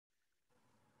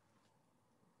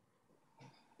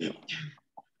One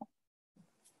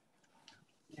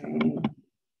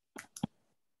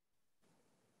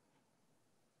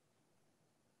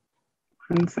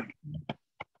second.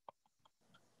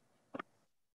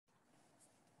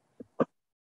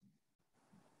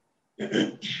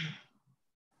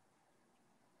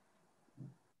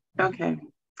 Okay.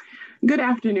 Good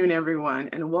afternoon, everyone,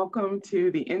 and welcome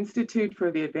to the Institute for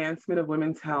the Advancement of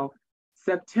Women's Health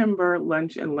September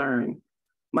Lunch and Learn.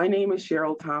 My name is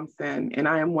Cheryl Thompson, and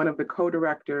I am one of the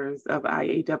co-directors of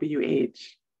IAWH.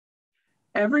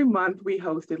 Every month, we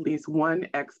host at least one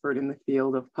expert in the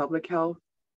field of public health,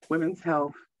 women's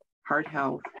health, heart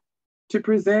health, to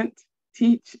present,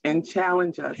 teach, and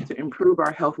challenge us to improve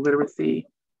our health literacy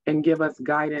and give us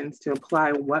guidance to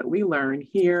apply what we learn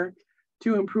here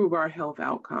to improve our health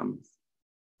outcomes.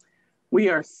 We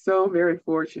are so very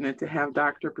fortunate to have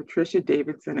Dr. Patricia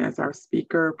Davidson as our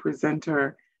speaker,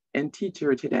 presenter, and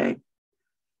teacher today.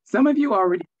 Some of you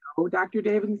already know Dr.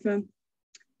 Davidson,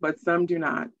 but some do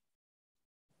not.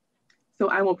 So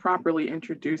I will properly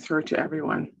introduce her to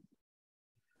everyone.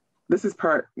 This is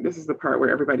the part where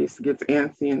everybody gets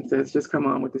antsy and says, just come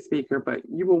on with the speaker, but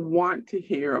you will want to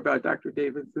hear about Dr.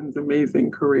 Davidson's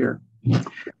amazing career.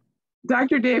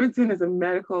 Dr. Davidson is a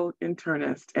medical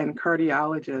internist and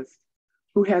cardiologist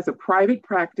who has a private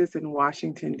practice in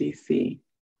Washington, D.C.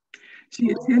 She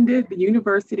attended the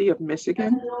University of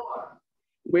Michigan,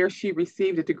 where she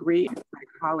received a degree in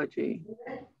psychology.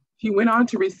 She went on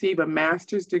to receive a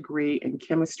master's degree in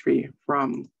chemistry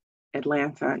from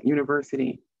Atlanta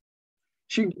University.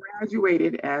 She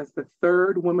graduated as the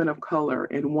third woman of color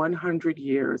in 100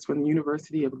 years from the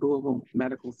University of Louisville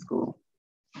Medical School.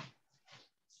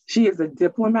 She is a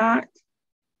diplomat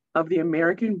of the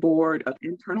American Board of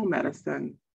Internal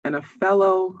Medicine and a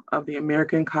fellow of the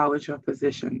American College of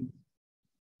Physicians.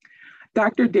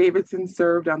 Dr. Davidson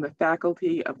served on the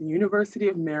faculty of the University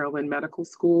of Maryland Medical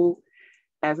School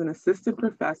as an assistant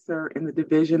professor in the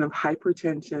Division of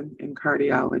Hypertension and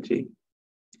Cardiology.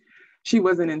 She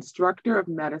was an instructor of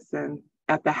medicine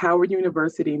at the Howard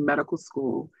University Medical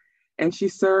School, and she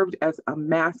served as a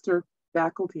master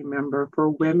faculty member for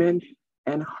women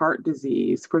and heart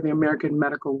disease for the American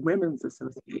Medical Women's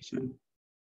Association.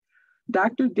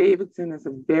 Dr. Davidson is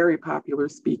a very popular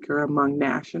speaker among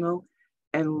national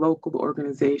and local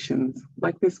organizations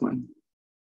like this one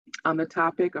on the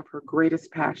topic of her greatest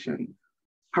passion,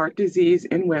 heart disease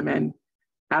in women,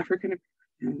 African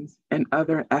Americans, and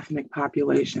other ethnic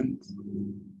populations.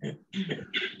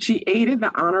 She aided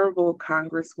the Honorable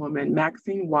Congresswoman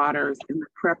Maxine Waters in the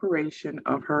preparation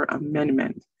of her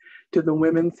amendment to the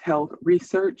Women's Health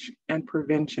Research and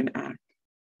Prevention Act.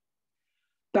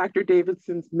 Dr.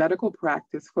 Davidson's medical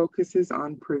practice focuses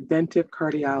on preventive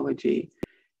cardiology,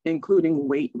 including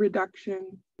weight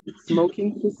reduction,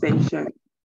 smoking cessation,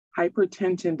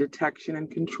 hypertension detection and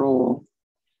control,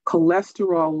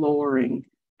 cholesterol lowering,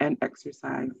 and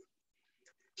exercise.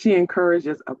 She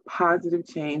encourages a positive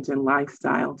change in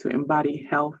lifestyle to embody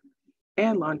health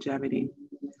and longevity.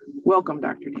 Welcome,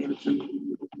 Dr.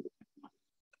 Davidson.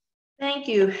 Thank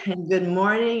you, and good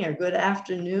morning or good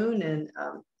afternoon.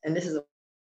 And this is a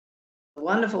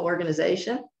wonderful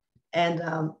organization. And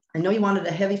I know you wanted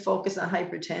a heavy focus on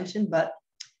hypertension, but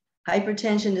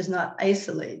hypertension is not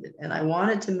isolated. And I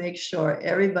wanted to make sure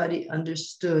everybody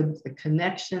understood the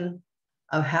connection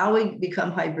of how we become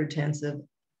hypertensive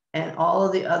and all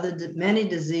of the other many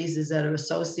diseases that are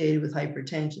associated with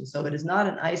hypertension. So it is not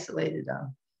an isolated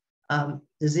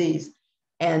disease,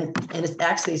 and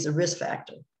it's a risk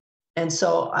factor. And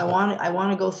so I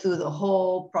want to go through the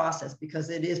whole process because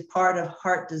it is part of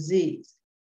heart disease,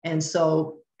 and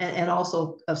so and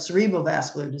also of cerebral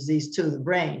vascular disease too, the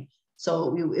brain.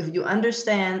 So if you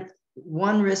understand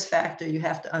one risk factor, you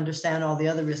have to understand all the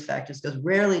other risk factors, because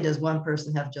rarely does one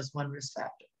person have just one risk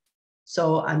factor.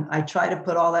 So I try to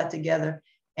put all that together,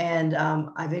 and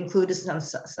I've included some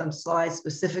slides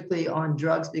specifically on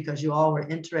drugs because you all were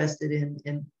interested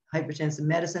in hypertensive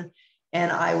medicine.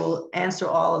 And I will answer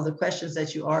all of the questions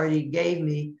that you already gave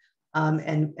me,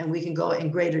 and we can go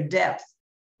in greater depth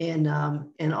in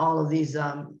all of these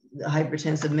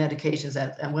hypertensive medications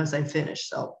and once I'm finished.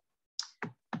 So.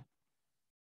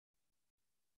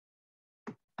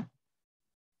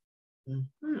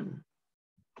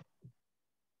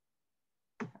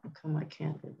 How come I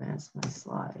can't advance my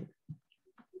slide?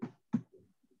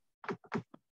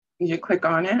 Did you click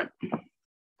on it?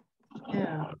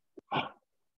 Yeah.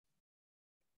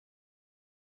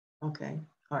 Okay.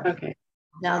 All right. Okay.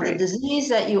 Now, Great. The disease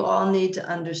that you all need to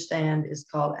understand is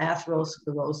called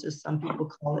atherosclerosis. Some people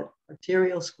call it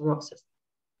arterial sclerosis.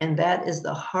 And that is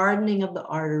the hardening of the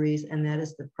arteries, and that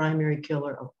is the primary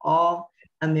killer of all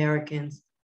Americans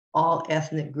all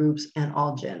ethnic groups and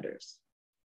all genders.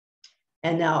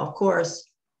 And now, of course,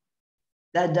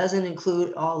 that doesn't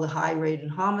include all the high rate in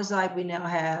homicide we now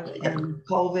have and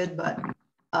COVID, but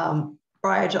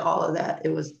prior to all of that, it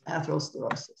was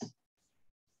atherosclerosis.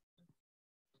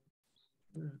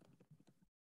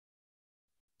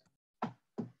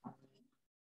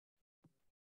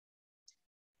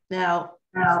 Now,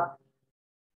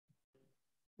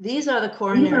 these are the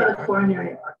coronary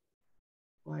arteries.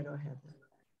 Why do I have that?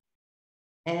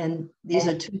 And these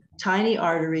are two tiny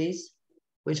arteries,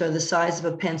 which are the size of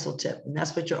a pencil tip. And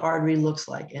that's what your artery looks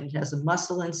like. And it has a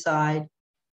muscle inside.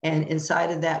 And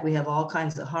inside of that, we have all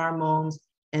kinds of hormones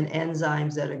and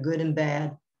enzymes that are good and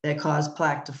bad that cause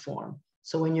plaque to form.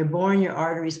 So when you're born, your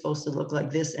artery is supposed to look like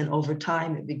this. And over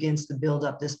time, it begins to build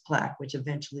up this plaque, which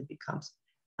eventually becomes,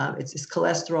 it's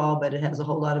cholesterol, but it has a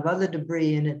whole lot of other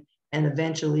debris in it and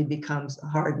eventually becomes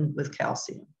hardened with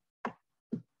calcium.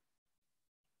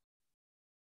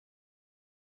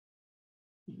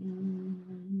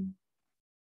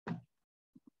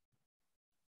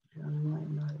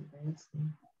 I'm not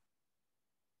advancing.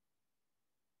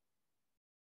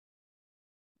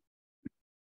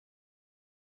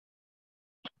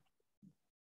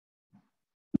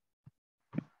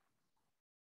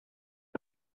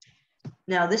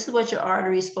 Now, this is what your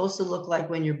artery is supposed to look like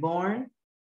when you're born.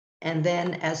 And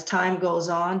then as time goes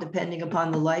on, depending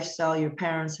upon the lifestyle your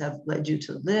parents have led you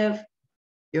to live,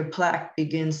 your plaque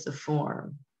begins to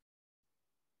form.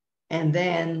 And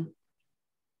then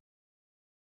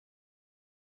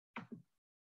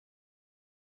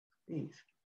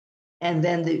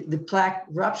the plaque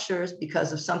ruptures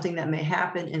because of something that may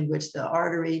happen in which the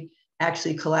artery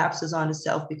actually collapses on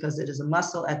itself because it is a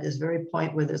muscle at this very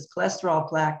point where there's cholesterol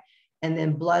plaque, and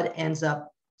then blood ends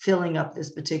up filling up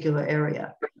this particular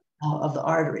area of the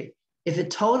artery. If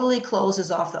it totally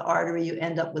closes off the artery, you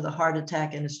end up with a heart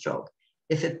attack and a stroke.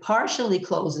 If it partially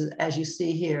closes, as you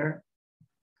see here,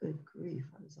 good grief,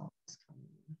 what is all this coming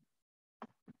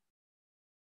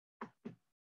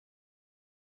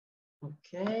in?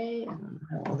 Okay, I don't know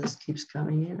how all this keeps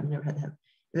coming in. I've never had that.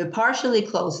 If it partially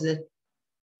closes it,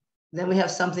 then we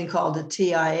have something called a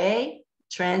TIA,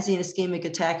 transient ischemic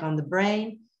attack on the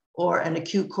brain, or an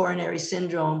acute coronary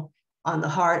syndrome on the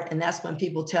heart. And that's when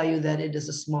people tell you that it is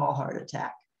a small heart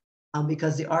attack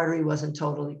because the artery wasn't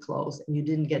totally closed and you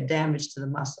didn't get damage to the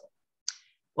muscle.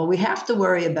 What we have to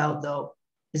worry about, though,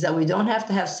 is that we don't have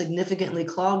to have significantly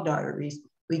clogged arteries.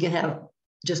 We can have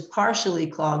just partially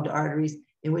clogged arteries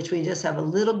in which we just have a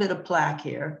little bit of plaque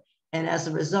here. And as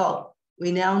a result,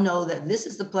 we now know that this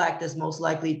is the plaque that's most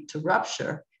likely to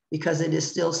rupture because it is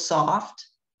still soft,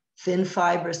 thin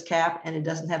fibrous cap, and it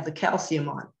doesn't have the calcium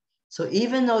on. So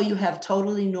even though you have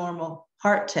totally normal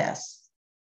heart tests,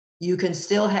 you can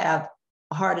still have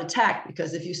a heart attack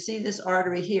because if you see this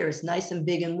artery here, it's nice and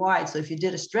big and wide. So if you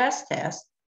did a stress test,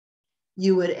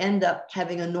 you would end up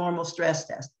having a normal stress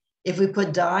test. If we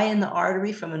put dye in the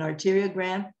artery from an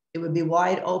arteriogram, it would be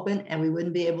wide open and we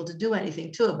wouldn't be able to do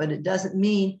anything to it, but it doesn't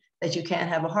mean that you can't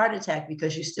have a heart attack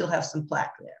because you still have some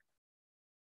plaque there.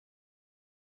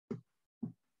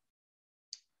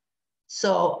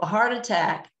 So a heart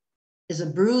attack is a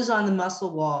bruise on the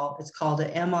muscle wall. It's called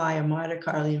an MI or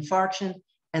myocardial infarction,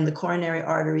 and the coronary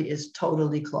artery is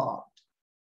totally clogged.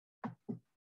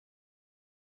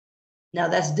 Now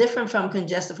that's different from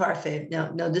congestive heart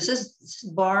failure. Now this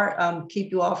bar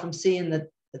keep you all from seeing the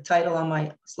title on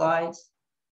my slides.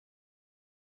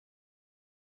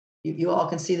 You all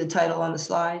can see the title on the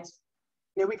slides?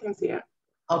 Yeah, we can see it.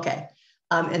 Okay.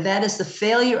 And that is the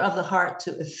failure of the heart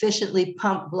to efficiently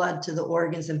pump blood to the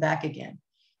organs and back again.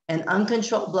 And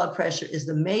uncontrolled blood pressure is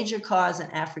the major cause in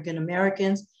African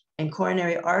Americans, and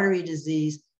coronary artery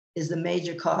disease is the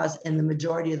major cause in the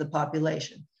majority of the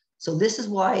population. So this is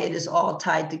why it is all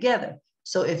tied together.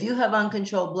 So if you have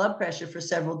uncontrolled blood pressure for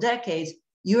several decades,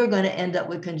 you are going to end up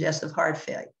with congestive heart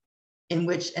failure,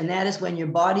 and that is when your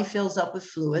body fills up with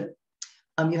fluid.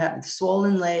 You have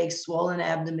swollen legs, swollen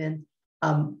abdomen.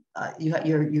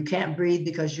 You can't breathe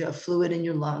because you have fluid in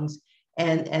your lungs.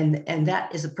 And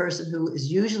that is a person who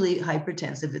is usually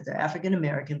hypertensive if they're African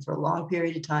American for a long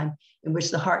period of time in which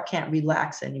the heart can't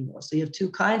relax anymore. So you have two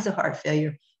kinds of heart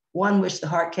failure. One, which the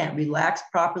heart can't relax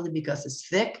properly because it's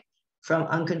thick from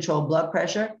uncontrolled blood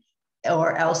pressure,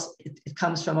 or else it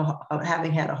comes from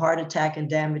having had a heart attack and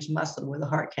damaged muscle where the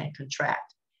heart can't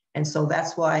contract. And so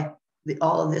that's why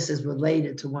all of this is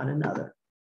related to one another.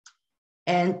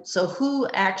 And so who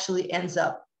actually ends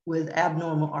up with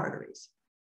abnormal arteries?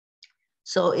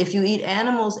 So if you eat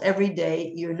animals every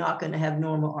day, you're not going to have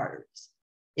normal arteries.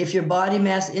 If your body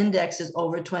mass index is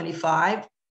over 25,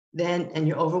 and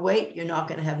you're overweight, you're not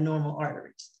going to have normal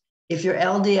arteries. If your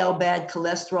LDL bad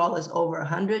cholesterol is over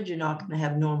 100, you're not going to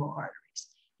have normal arteries.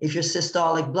 If your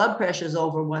systolic blood pressure is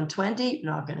over 120, you're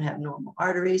not going to have normal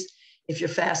arteries. If your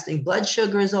fasting blood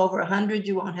sugar is over 100,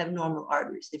 you won't have normal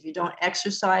arteries. If you don't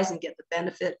exercise and get the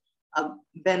benefit of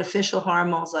beneficial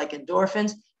hormones like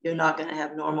endorphins, you're not going to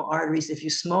have normal arteries. If you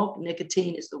smoke,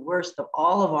 nicotine is the worst of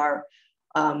all of our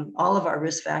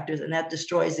risk factors, and that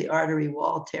destroys the artery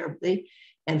wall terribly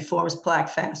and forms plaque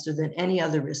faster than any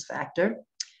other risk factor.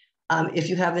 If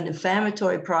you have an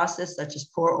inflammatory process such as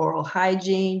poor oral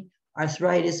hygiene,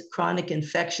 arthritis, chronic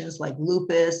infections like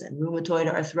lupus and rheumatoid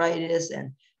arthritis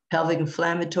and pelvic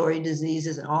inflammatory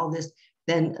diseases and all this,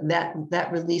 then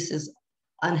that releases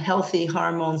unhealthy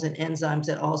hormones and enzymes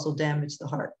that also damage the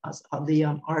heart, the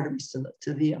arteries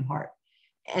to the heart,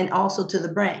 and also to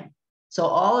the brain. So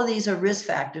all of these are risk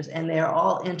factors, and they are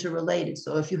all interrelated.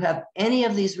 So if you have any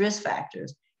of these risk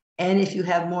factors, and if you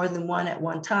have more than one at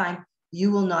one time, you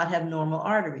will not have normal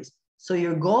arteries. So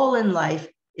your goal in life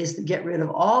is to get rid of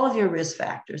all of your risk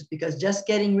factors, because just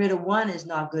getting rid of one is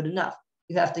not good enough.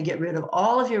 You have to get rid of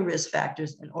all of your risk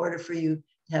factors in order for you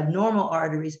to have normal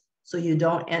arteries, so you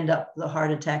don't end up with a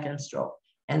heart attack and stroke.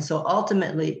 And so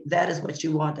ultimately, that is what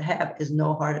you want to have, is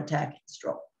no heart attack and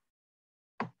stroke.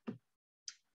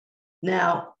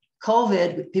 Now,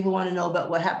 COVID, people want to know about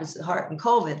what happens to the heart in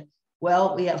COVID.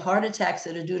 Well, we have heart attacks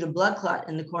that are due to blood clot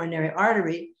in the coronary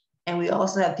artery, and we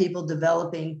also have people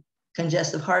developing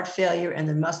congestive heart failure, and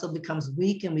the muscle becomes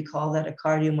weak, and we call that a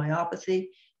cardiomyopathy.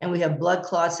 And we have blood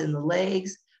clots in the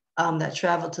legs that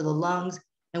travel to the lungs,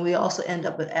 and we also end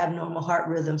up with abnormal heart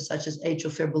rhythms such as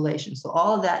atrial fibrillation. So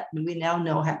all of that we now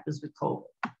know happens with COVID.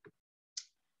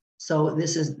 So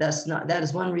that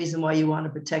is one reason why you want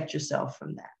to protect yourself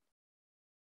from that.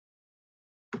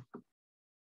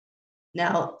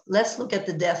 Now, let's look at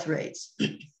the death rates.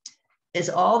 It's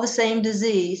all the same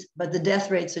disease, but the death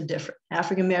rates are different.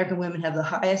 African-American women have the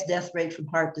highest death rate from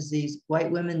heart disease, white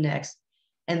women next.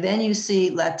 And then you see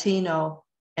Latino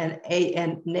and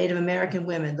Native American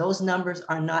women. Those numbers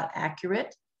are not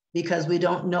accurate because we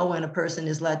don't know when a person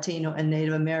is Latino and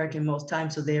Native American most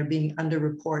times, so they are being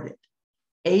underreported.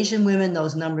 Asian women,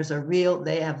 those numbers are real.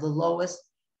 They have the lowest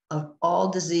of all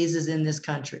diseases in this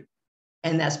country.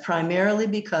 And that's primarily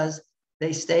because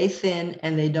they stay thin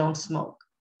and they don't smoke.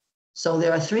 So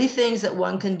there are three things that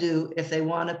one can do if they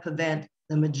want to prevent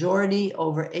the majority,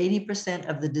 over 80%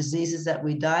 of the diseases that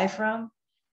we die from,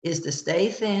 is to stay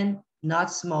thin,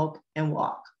 not smoke, and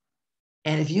walk.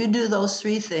 And if you do those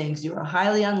three things, you are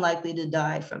highly unlikely to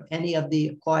die from any of the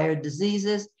acquired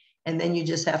diseases. And then you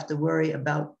just have to worry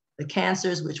about the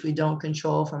cancers, which we don't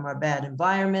control from our bad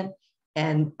environment,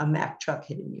 and a Mack truck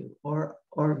hitting you, or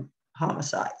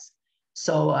homicides.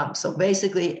 So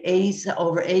basically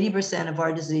over 80% of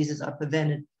our diseases are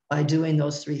prevented by doing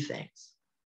those three things.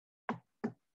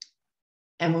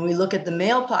 And when we look at the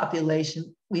male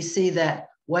population, we see that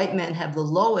white men have the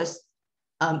lowest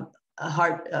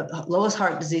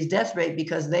heart disease death rate,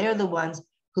 because they are the ones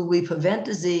who we prevent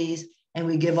disease, and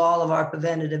we give all of our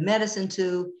preventative medicine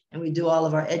to, and we do all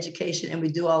of our education, and we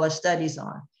do all our studies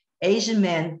on. Asian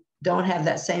men don't have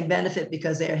that same benefit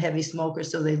because they are heavy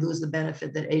smokers, so they lose the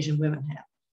benefit that Asian women have.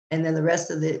 And then the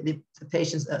rest of the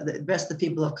patients, the rest of the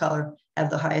people of color have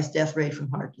the highest death rate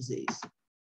from heart disease.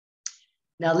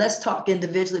 Now let's talk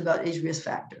individually about each risk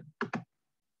factor.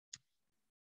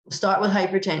 We'll start with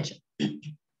hypertension.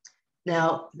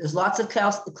 Now, there's lots of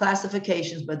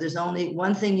classifications, but there's only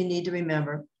one thing you need to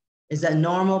remember, is that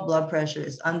normal blood pressure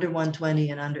is under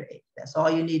 120 and under 80. That's all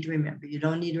you need to remember. You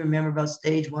don't need to remember about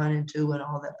stage 1 and 2 and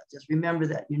all that. Just remember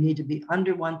that you need to be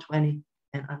under 120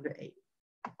 and under 80.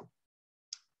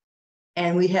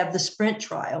 And we have the SPRINT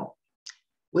trial,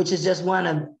 which is just one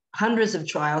of hundreds of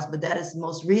trials, but that is the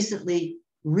most recently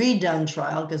redone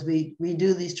trial, because we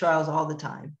do these trials all the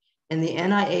time. And the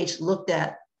NIH looked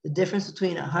at the difference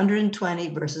between 120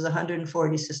 versus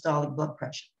 140 systolic blood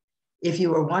pressure. If you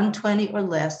were 120 or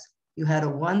less, you had a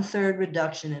 1/3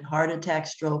 reduction in heart attack,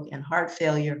 stroke, and heart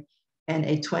failure, and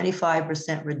a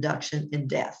 25% reduction in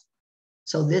death.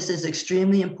 So this is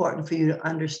extremely important for you to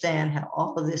understand how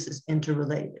all of this is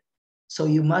interrelated. So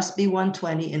you must be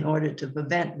 120 in order to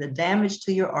prevent the damage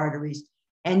to your arteries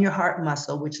and your heart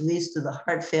muscle, which leads to the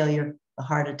heart failure, the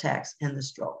heart attacks, and the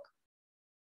stroke.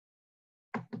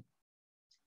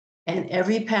 And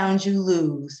every pound you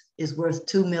lose is worth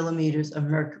 2 millimeters of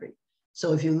mercury.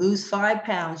 So if you lose 5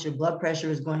 pounds, your blood pressure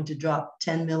is going to drop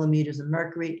 10 millimeters of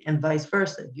mercury, and vice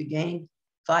versa. If you gain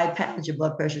 5 pounds, your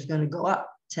blood pressure is going to go up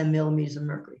 10 millimeters of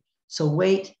mercury. So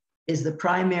weight is the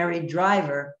primary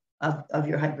driver of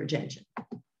your hypertension.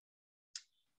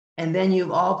 And then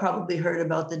you've all probably heard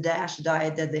about the DASH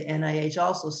diet that the NIH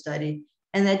also studied.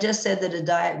 And that just said that a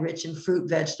diet rich in fruit,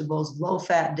 vegetables, low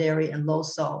fat, dairy, and low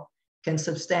salt can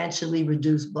substantially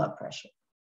reduce blood pressure.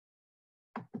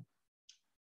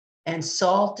 And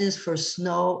salt is for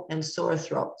snow and sore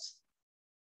throats.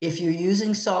 If you're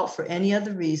using salt for any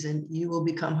other reason, you will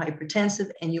become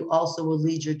hypertensive, and you also will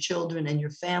lead your children and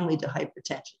your family to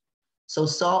hypertension. So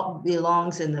salt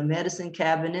belongs in the medicine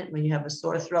cabinet when you have a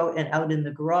sore throat, and out in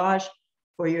the garage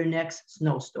for your next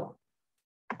snowstorm.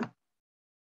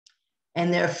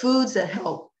 And there are foods that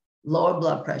help lower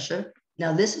blood pressure.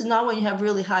 Now, this is not when you have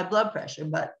really high blood pressure,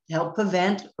 but help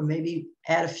prevent or maybe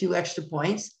add a few extra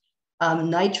points.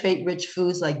 Nitrate-rich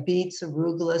foods like beets,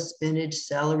 arugula, spinach,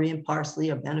 celery, and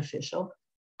parsley are beneficial.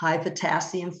 High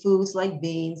potassium foods like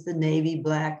beans, the navy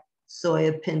black,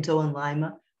 soya, pinto, and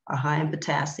lima are high in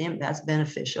potassium. That's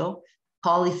beneficial.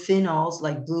 Polyphenols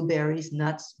like blueberries,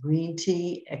 nuts, green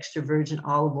tea, extra virgin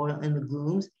olive oil, and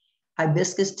legumes.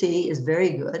 Hibiscus tea is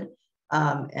very good.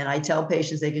 And I tell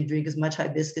patients they can drink as much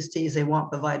hibiscus tea as they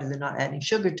want, provided they're not adding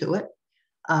sugar to it.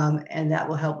 And that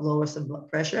will help lower some blood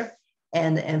pressure.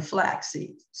 And flax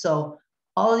seeds. So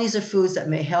all of these are foods that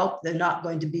may help. They're not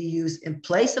going to be used in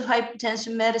place of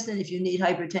hypertension medicine if you need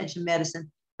hypertension medicine,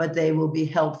 but they will be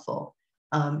helpful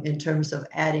in terms of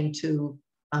adding to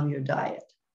your diet.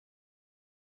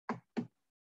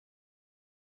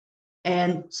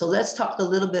 And so let's talk a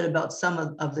little bit about some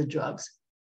of the drugs.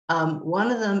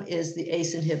 One of them is the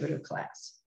ACE inhibitor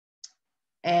class.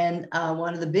 And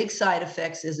one of the big side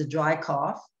effects is a dry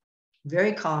cough,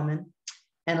 very common,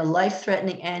 and a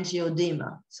life-threatening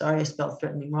angioedema, sorry I spelled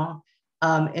threatening wrong,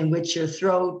 in which your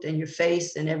throat and your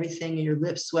face and everything and your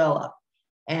lips swell up.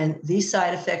 And these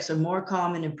side effects are more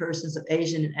common in persons of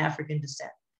Asian and African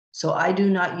descent. So I do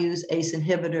not use ACE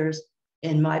inhibitors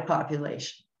in my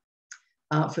population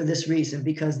for this reason,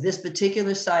 because this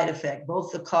particular side effect,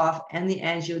 both the cough and the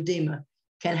angioedema,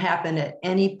 can happen at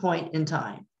any point in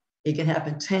time. It can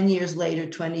happen 10 years later,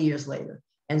 20 years later.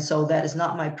 And so that is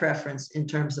not my preference in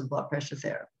terms of blood pressure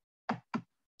therapy.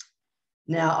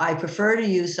 Now, I prefer to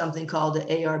use something called an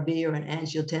ARB, or an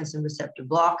angiotensin receptor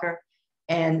blocker,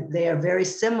 and they are very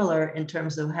similar in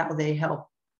terms of how they help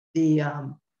the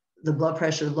blood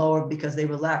pressure lower, because they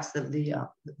relax the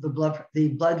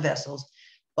blood vessels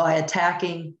by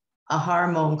attacking a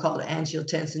hormone called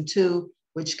angiotensin II,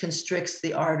 which constricts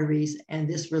the arteries, and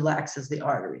this relaxes the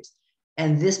arteries.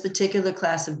 And this particular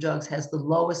class of drugs has the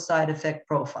lowest side effect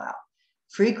profile.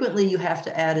 Frequently, you have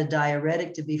to add a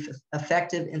diuretic to be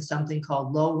effective in something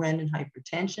called low renin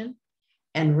hypertension.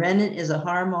 And renin is a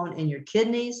hormone in your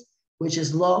kidneys, which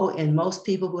is low in most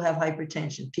people who have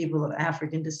hypertension, people of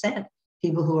African descent,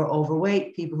 people who are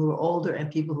overweight, people who are older,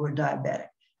 and people who are diabetic.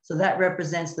 So that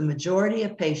represents the majority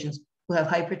of patients who have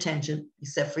hypertension,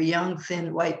 except for young,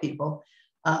 thin, white people.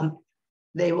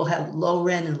 They will have low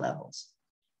renin levels.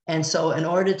 And so in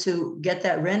order to get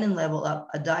that renin level up,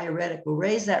 a diuretic will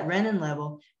raise that renin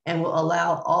level and will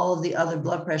allow all of the other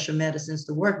blood pressure medicines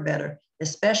to work better,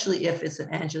 especially if it's an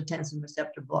angiotensin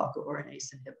receptor blocker or an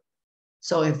ACE inhibitor.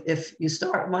 So if you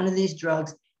start one of these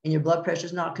drugs and your blood pressure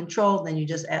is not controlled, then you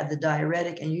just add the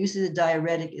diuretic, and usually the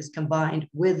diuretic is combined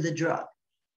with the drug.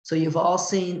 So you've all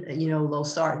seen,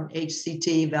 losartan,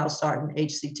 HCT, valsartan,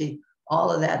 HCT,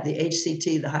 all of that. The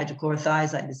HCT, the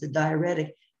hydrochlorothiazide, is a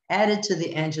diuretic added to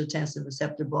the angiotensin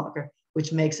receptor blocker,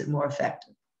 which makes it more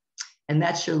effective. And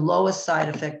that's your lowest side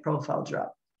effect profile drug.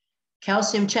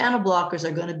 Calcium channel blockers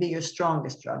are going to be your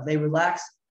strongest drug. They relax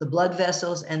the blood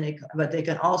vessels, but they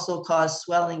can also cause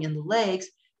swelling in the legs,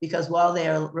 because while they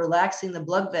are relaxing the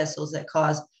blood vessels that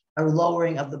cause a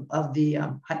lowering of the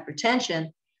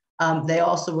hypertension, they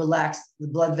also relax the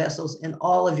blood vessels in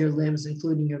all of your limbs,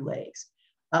 including your legs.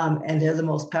 And they're the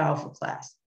most powerful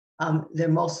class. The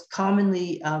most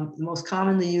commonly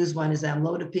used one is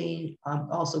amlodipine,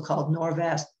 also called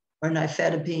Norvasc, or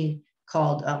nifedipine,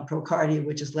 called Procardia,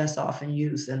 which is less often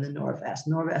used than the Norvasc.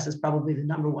 Norvasc is probably the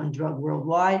 #1 drug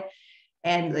worldwide.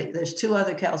 And there's two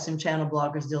other calcium channel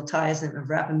blockers, diltiazem and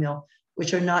verapamil,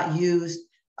 which are not used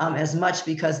as much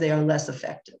because they are less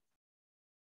effective.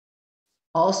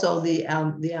 Also, the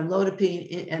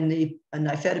amlodipine and the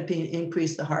nifedipine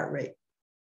increase the heart rate.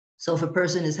 So if a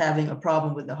person is having a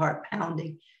problem with the heart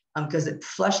pounding, because it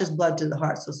flushes blood to the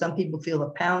heart, so some people feel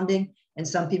a pounding, and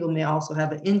some people may also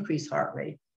have an increased heart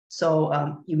rate. So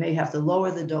you may have to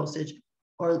lower the dosage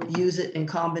or use it in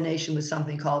combination with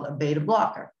something called a beta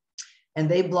blocker. And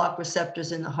they block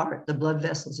receptors in the heart, the blood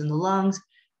vessels in the lungs,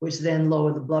 which then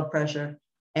lower the blood pressure.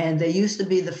 And they used to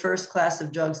be the first class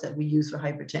of drugs that we use for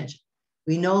hypertension.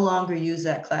 We no longer use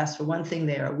that class. For one thing,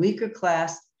 they are a weaker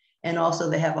class, And also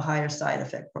they have a higher side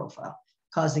effect profile,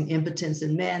 causing impotence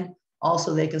in men.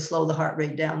 Also, they can slow the heart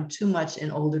rate down too much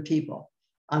in older people.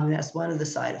 That's one of the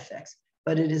side effects.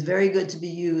 But it is very good to be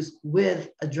used with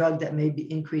a drug that may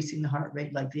be increasing the heart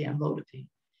rate, like the amlodipine.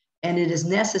 And it is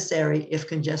necessary if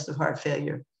congestive heart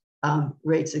failure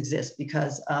rates exist,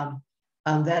 because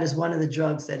that is one of the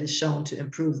drugs that is shown to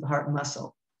improve the heart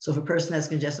muscle. So if a person has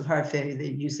congestive heart failure, they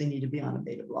usually need to be on a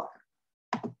beta blocker.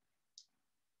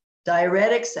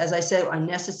 Diuretics, as I said, are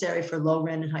necessary for low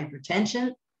renin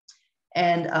hypertension.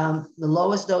 And the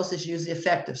lowest dose is usually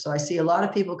effective. So I see a lot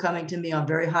of people coming to me on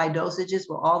very high dosages.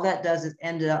 Well, all that does is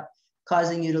end up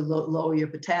causing you to lower your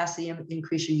potassium,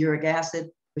 increase your uric acid,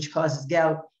 which causes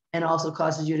gout, and also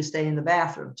causes you to stay in the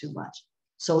bathroom too much.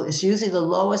 So it's usually the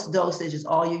lowest dosage is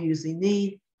all you usually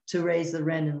need to raise the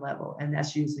renin level, and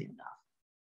that's usually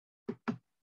enough.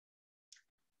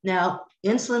 Now,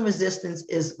 insulin resistance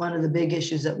is one of the big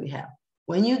issues that we have.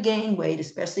 When you gain weight,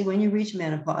 especially when you reach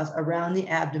menopause, around the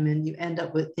abdomen, you end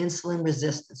up with insulin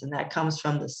resistance, and that comes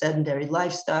from the sedentary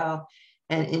lifestyle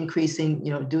and increasing,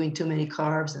 doing too many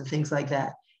carbs and things like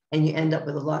that. And you end up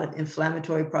with a lot of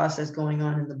inflammatory process going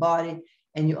on in the body,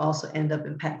 and you also end up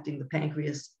impacting the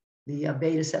pancreas, the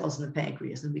beta cells in the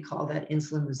pancreas, and we call that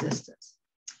insulin resistance.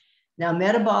 Now,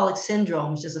 metabolic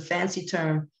syndrome is just a fancy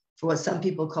term for what some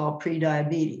people call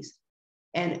prediabetes.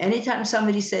 And anytime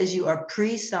somebody says you are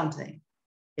pre-something,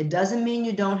 it doesn't mean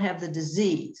you don't have the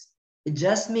disease. It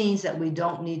just means that we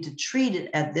don't need to treat it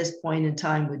at this point in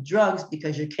time with drugs,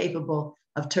 because you're capable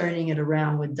of turning it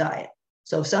around with diet.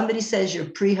 So if somebody says you're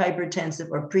pre-hypertensive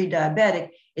or pre-diabetic,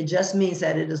 it just means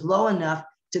that it is low enough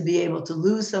to be able to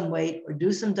lose some weight or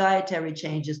do some dietary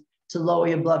changes to lower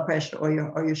your blood pressure or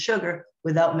your sugar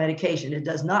without medication. It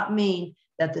does not mean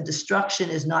that the destruction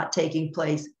is not taking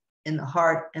place in the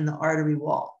heart and the artery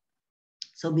wall.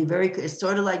 So it's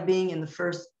sort of like being in the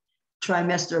first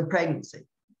trimester of pregnancy,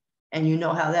 and you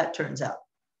know how that turns out.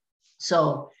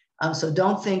 So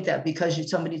don't think that because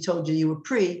somebody told you were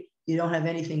pre, you don't have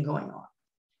anything going on.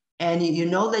 And you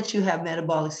know that you have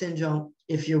metabolic syndrome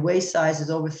if your waist size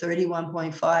is over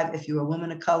 31.5, if you're a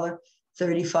woman of color,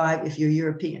 35 if you're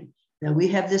European. Now, we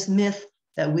have this myth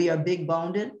that we are big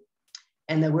boned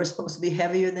and that we're supposed to be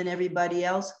heavier than everybody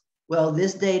else. Well,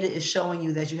 this data is showing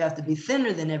you that you have to be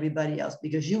thinner than everybody else,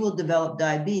 because you will develop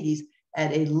diabetes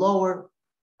at a lower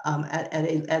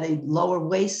lower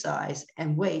waist size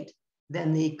and weight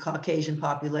than the Caucasian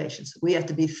population. So we have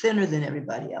to be thinner than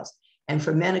everybody else. And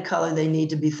for men of color, they need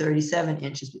to be 37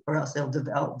 inches or else they'll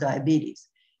develop diabetes.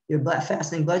 Your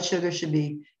fasting blood sugar should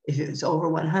be, if it's over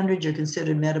 100, you're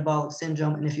considered metabolic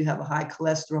syndrome. And if you have a high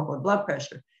cholesterol or blood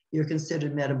pressure, you're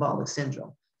considered metabolic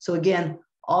syndrome. So again,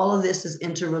 all of this is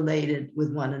interrelated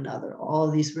with one another, all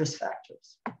of these risk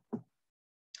factors.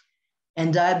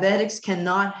 And diabetics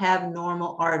cannot have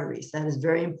normal arteries. That is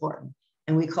very important.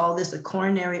 And we call this a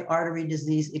coronary artery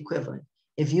disease equivalent.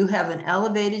 If you have an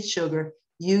elevated sugar,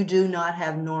 you do not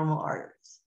have normal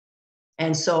arteries.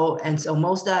 And so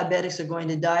most diabetics are going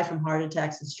to die from heart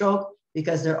attacks and stroke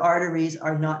because their arteries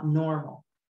are not normal.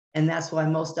 And that's why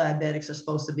most diabetics are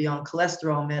supposed to be on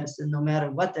cholesterol medicine, no matter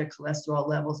what their cholesterol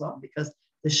levels are, because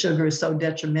the sugar is so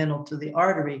detrimental to the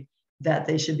artery that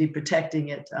they should be protecting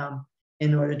it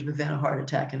in order to prevent a heart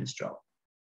attack and a stroke.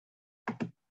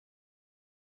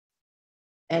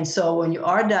 And so when you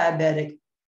are diabetic,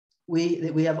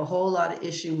 we have a whole lot of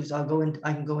issues. I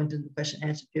can go into the question and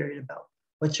answer period about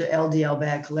what your LDL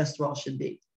bad cholesterol should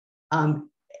be.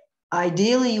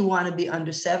 Ideally, you want to be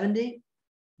under 70,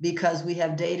 because we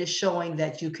have data showing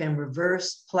that you can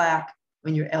reverse plaque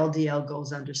when your LDL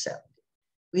goes under 70.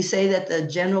 We say that the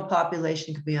general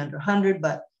population could be under 100,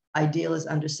 but ideal is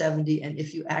under 70. And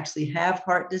if you actually have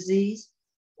heart disease,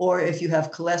 or if you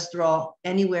have cholesterol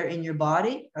anywhere in your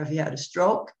body, or if you had a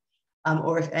stroke,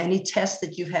 or if any tests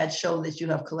that you've had show that you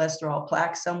have cholesterol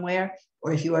plaque somewhere,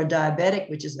 or if you are diabetic,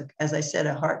 which is, as I said,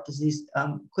 a heart disease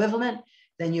equivalent,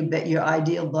 then you bet your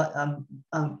ideal blood,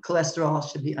 cholesterol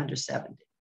should be under 70.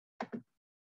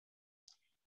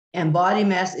 And body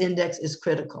mass index is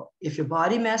critical. If your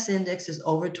body mass index is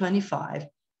over 25,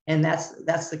 and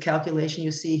that's the calculation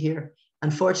you see here,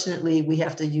 unfortunately, we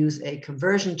have to use a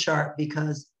conversion chart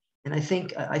because, and I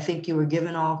think you were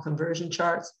given all conversion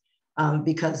charts,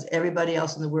 because everybody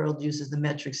else in the world uses the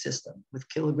metric system with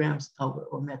kilograms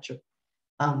or metric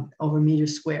over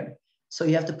meters squared. So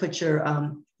you have to put your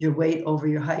weight over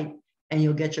your height, and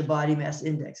you'll get your body mass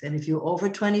index. And if you're over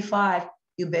 25,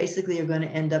 you basically are going to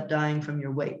end up dying from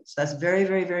your weight. So that's very,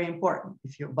 very, very important.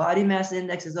 If your body mass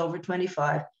index is over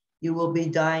 25, you will be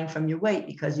dying from your weight,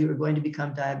 because you are going to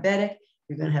become diabetic.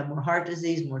 You're going to have more heart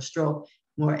disease, more stroke,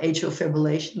 more atrial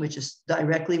fibrillation, which is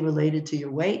directly related to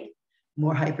your weight,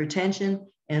 more hypertension,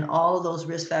 and all of those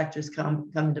risk factors come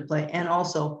into play, and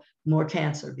also more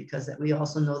cancer, because we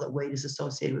also know that weight is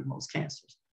associated with most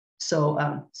cancers. So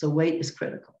weight is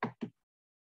critical.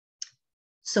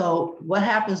 So what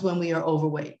happens when we are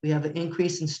overweight? We have an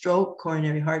increase in stroke,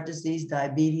 coronary heart disease,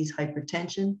 diabetes,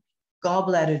 hypertension,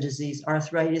 gallbladder disease,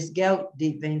 arthritis, gout,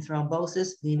 deep vein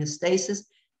thrombosis, venous stasis,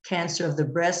 cancer of the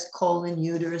breast, colon,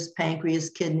 uterus,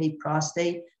 pancreas, kidney,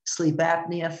 prostate, sleep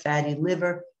apnea, fatty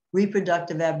liver,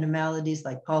 reproductive abnormalities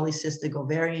like polycystic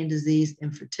ovarian disease,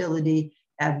 infertility,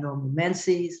 abnormal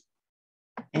menses.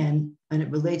 And when it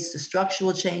relates to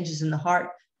structural changes in the heart,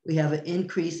 we have an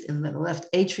increase in the left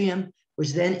atrium,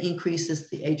 which then increases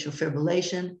the atrial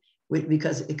fibrillation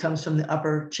because it comes from the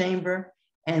upper chamber.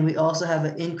 And we also have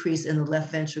an increase in the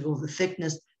left ventricle, the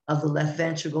thickness of the left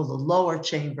ventricle, the lower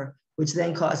chamber, which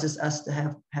then causes us to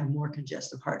have more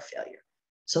congestive heart failure.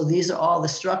 So these are all the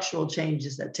structural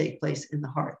changes that take place in the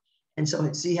heart. And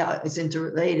so see how it's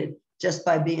interrelated. Just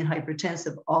by being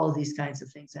hypertensive, all of these kinds of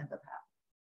things end up happening.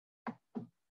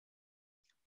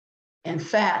 And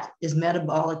fat is a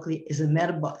metabolically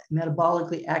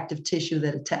active tissue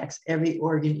that attacks every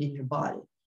organ in your body.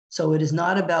 So it is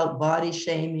not about body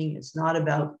shaming. It's not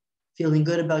about feeling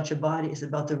good about your body. It's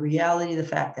about the reality, the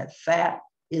fact that fat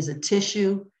is a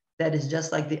tissue that is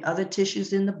just like the other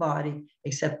tissues in the body,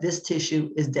 except this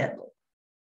tissue is deadly.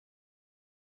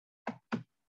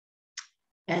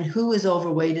 And who is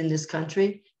overweight in this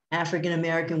country?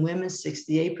 African-American women,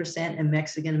 68%, and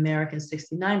Mexican-Americans,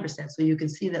 69%. So you can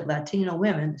see that Latino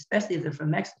women, especially if they're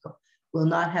from Mexico, will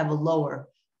not have a low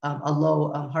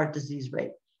heart disease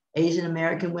rate.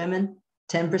 Asian-American women,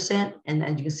 10%, and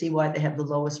then you can see why they have the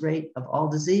lowest rate of all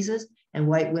diseases, and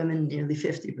white women, nearly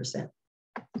 50%.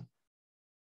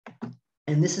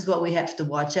 And this is what we have to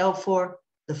watch out for,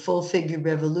 the full figure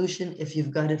revolution. If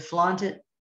you've got it, flaunt it.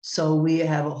 So we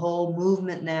have a whole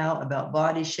movement now about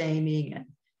body shaming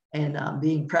and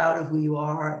being proud of who you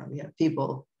are. And we have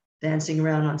people dancing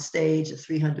around on stage at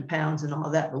 300 pounds and all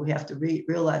that, but we have to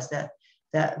realize that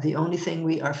the only thing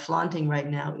we are flaunting right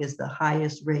now is the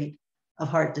highest rate of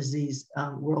heart disease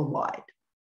worldwide.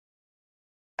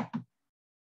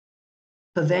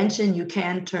 Prevention, you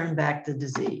can turn back the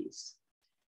disease.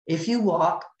 If you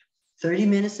walk 30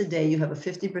 minutes a day, you have a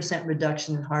 50%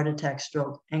 reduction in heart attack,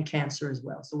 stroke, and cancer as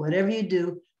well. So whatever you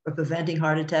do for preventing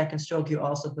heart attack and stroke, you're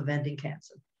also preventing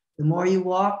cancer. The more you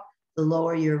walk, the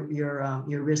lower your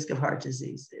risk of heart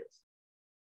disease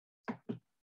is.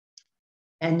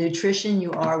 And nutrition,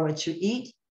 you are what you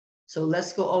eat. So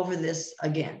let's go over this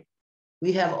again.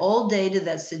 We have old data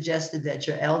that suggested that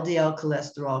your LDL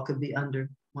cholesterol could be under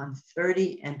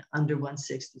 130 and under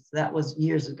 160. So that was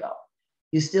years ago.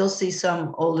 You still see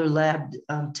some older lab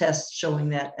tests showing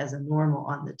that as a normal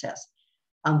on the test.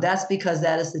 That's because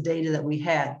that is the data that we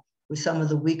had with some of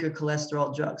the weaker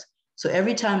cholesterol drugs. So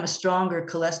every time a stronger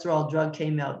cholesterol drug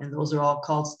came out, and those are all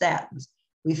called statins,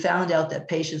 we found out that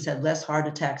patients had less heart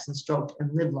attacks and stroke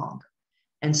and lived longer.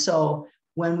 And so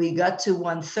when we got to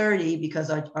 130, because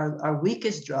our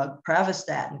weakest drug,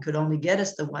 pravastatin, could only get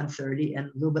us to 130 and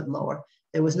a little bit lower,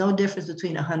 there was no difference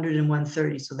between 100 and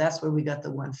 130. So that's where we got the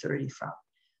 130 from.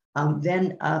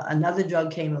 Then another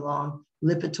drug came along,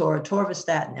 Lipitor,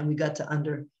 atorvastatin, and we got to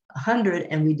under 100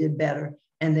 and we did better.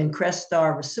 And then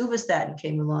Crestor, rosuvastatin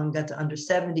came along, got to under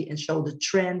 70 and showed a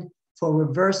trend for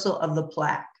reversal of the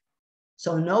plaque.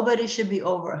 So nobody should be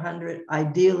over 100.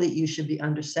 Ideally, you should be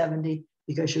under 70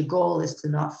 because your goal is to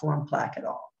not form plaque at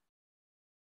all.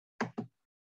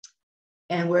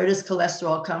 And where does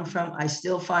cholesterol come from? I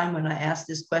still find when I ask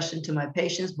this question to my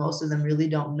patients, most of them really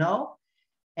don't know.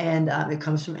 And it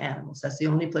comes from animals. That's the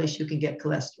only place you can get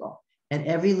cholesterol. And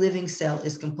every living cell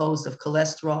is composed of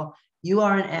cholesterol. You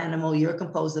are an animal, you're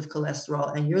composed of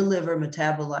cholesterol, and your liver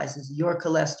metabolizes your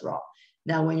cholesterol.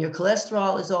 Now, when your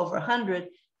cholesterol is over 100,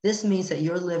 this means that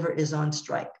your liver is on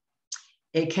strike.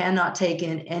 It cannot take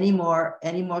in any more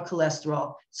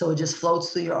cholesterol, so it just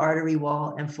floats through your artery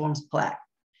wall and forms plaque.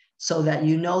 So that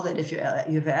you know that if you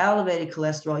have elevated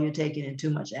cholesterol, you're taking in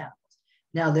too much animals.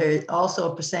 Now, there is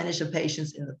also a percentage of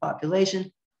patients in the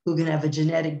population who can have a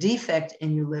genetic defect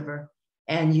in your liver,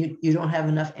 and you don't have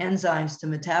enough enzymes to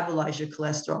metabolize your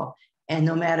cholesterol. And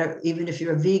no matter, even if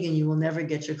you're a vegan, you will never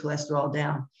get your cholesterol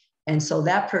down. And so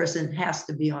that person has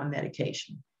to be on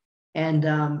medication. And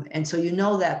so you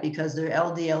know that because their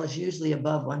LDL is usually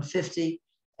above 150.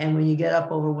 And when you get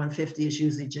up over 150, it's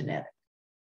usually genetic.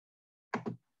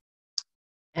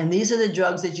 And these are the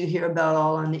drugs that you hear about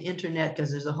all on the internet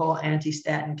because there's a whole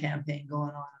anti-statin campaign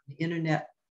going on the internet.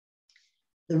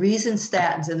 The reason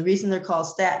statins, and the reason they're called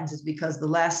statins is because the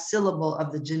last syllable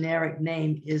of the generic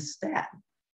name is statin.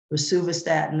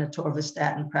 Rosuvastatin,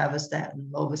 atorvastatin, pravastatin,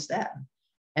 lovastatin.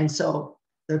 And so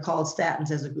they're called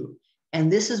statins as a group.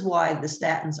 And this is why the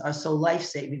statins are so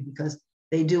life-saving, because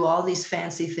they do all these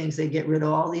fancy things. They get rid of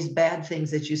all these bad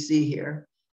things that you see here,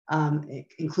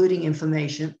 including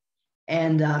inflammation,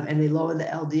 and they lower the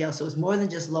LDL. So it's more than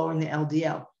just lowering the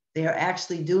LDL. They are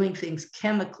actually doing things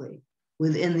chemically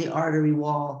within the artery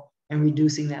wall and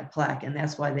reducing that plaque. And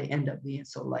that's why they end up being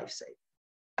so life-saving.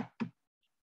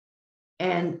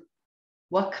 And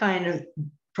what kind of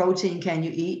protein can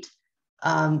you eat?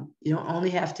 You don't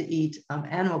only have to eat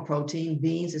animal protein.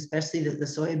 Beans, especially the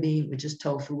soybean, which is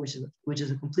tofu, which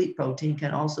is a complete protein,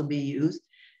 can also be used.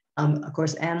 Of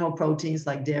course, animal proteins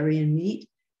like dairy and meat.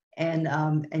 And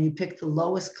you pick the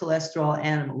lowest cholesterol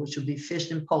animal, which would be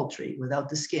fish and poultry without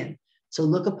the skin. So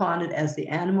look upon it as the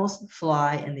animals that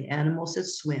fly and the animals that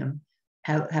swim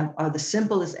are the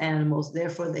simplest animals.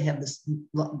 Therefore, they have the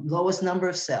lowest number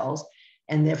of cells,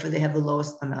 and therefore they have the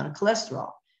lowest amount of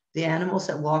cholesterol. The animals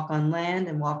that walk on land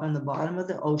and walk on the bottom of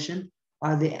the ocean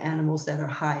are the animals that are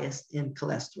highest in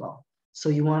cholesterol. So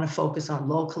you want to focus on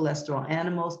low cholesterol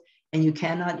animals, and you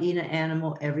cannot eat an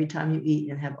animal every time you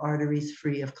eat and have arteries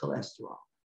free of cholesterol.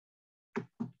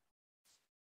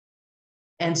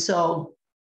 And so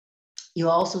you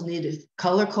also need to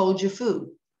color code your food.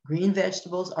 Green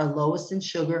vegetables are lowest in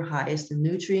sugar, highest in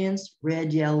nutrients.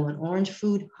 Red, yellow, and orange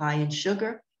food, high in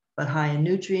sugar, but high in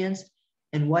nutrients.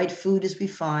 And white food is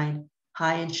refined,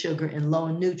 high in sugar and low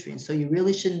in nutrients. So you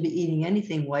really shouldn't be eating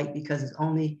anything white because it's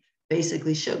only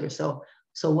basically sugar. So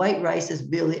white rice is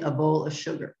really a bowl of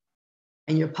sugar.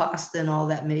 And your pasta and all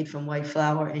that made from white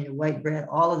flour and your white bread,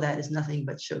 all of that is nothing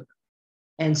but sugar.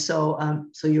 And so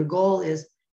your goal is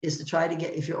to try to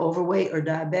get, if you're overweight or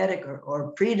diabetic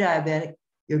or pre-diabetic,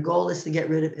 your goal is to get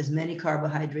rid of as many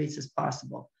carbohydrates as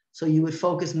possible. So you would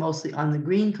focus mostly on the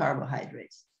green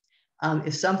carbohydrates.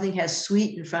 If something has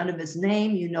sweet in front of its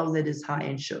name, you know that it's high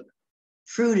in sugar.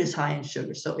 Fruit is high in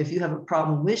sugar. So if you have a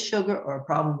problem with sugar or a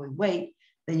problem with weight,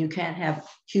 then you can't have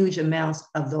huge amounts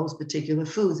of those particular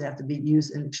foods. They have to be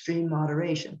used in extreme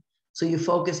moderation. So you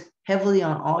focus heavily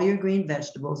on all your green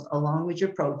vegetables along with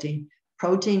your protein.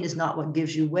 Protein is not what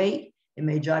gives you weight. It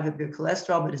may drive up your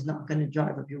cholesterol, but it's not going to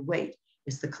drive up your weight.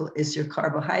 It's your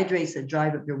carbohydrates that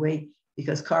drive up your weight,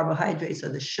 because carbohydrates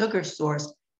are the sugar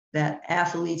source that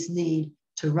athletes need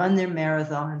to run their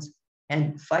marathons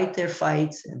and fight their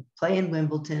fights and play in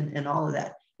Wimbledon and all of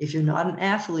that. If you're not an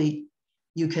athlete,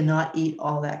 you cannot eat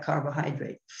all that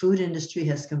carbohydrate. Food industry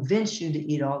has convinced you to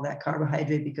eat all that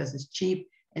carbohydrate because it's cheap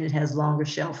and it has longer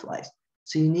shelf life.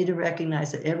 So you need to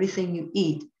recognize that everything you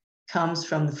eat comes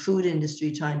from the food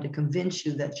industry trying to convince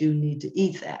you that you need to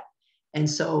eat that. And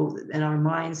so, and our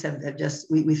minds have just,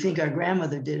 we think our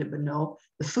grandmother did it, but no,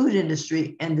 the food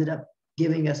industry ended up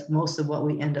giving us most of what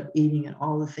we end up eating and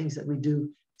all the things that we do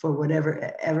for whatever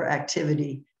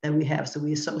activity that we have. So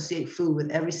we associate food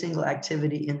with every single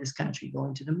activity in this country,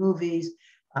 going to the movies,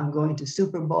 going to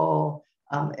Super Bowl,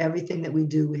 everything that we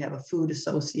do, we have a food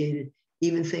associated,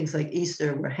 even things like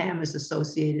Easter where ham is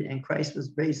associated and Christ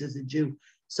was raised as a Jew.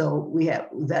 So we have,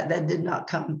 that didn't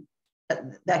come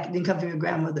from your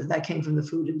grandmother, that came from the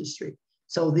food industry.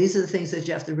 So these are the things that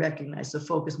you have to recognize. So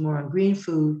focus more on green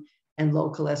food and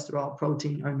low cholesterol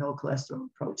protein or no cholesterol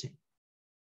protein.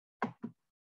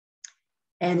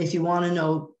 And if you want to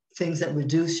know things that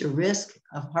reduce your risk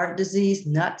of heart disease,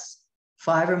 nuts,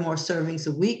 5 or more servings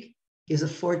a week gives a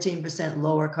 14%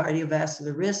 lower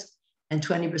cardiovascular risk and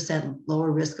 20%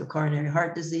 lower risk of coronary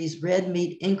heart disease. Red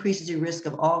meat increases your risk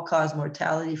of all-cause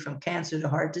mortality from cancer to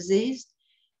heart disease.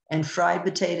 And fried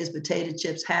potatoes, potato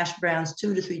chips, hash browns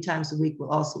 2 to 3 times a week will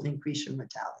also increase your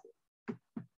mortality.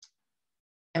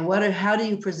 And how do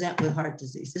you present with heart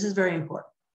disease? This is very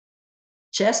important.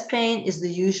 Chest pain is the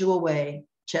usual way,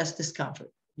 chest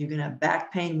discomfort. You can have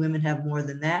back pain. Women have more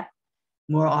than that,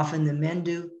 more often than men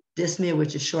do. Dyspnea,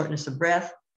 which is shortness of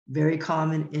breath, very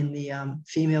common in the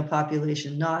female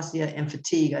population. Nausea and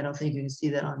fatigue. I don't think you can see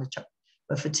that on the chart,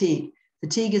 but fatigue.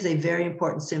 Fatigue is a very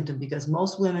important symptom because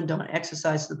most women don't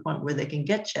exercise to the point where they can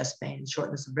get chest pain and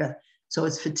shortness of breath. So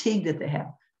it's fatigue that they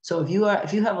have. So if you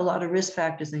have a lot of risk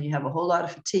factors and you have a whole lot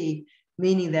of fatigue,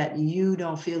 meaning that you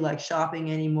don't feel like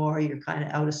shopping anymore, you're kind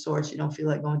of out of sorts, you don't feel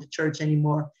like going to church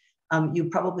anymore, you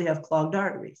probably have clogged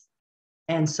arteries.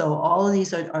 And so all of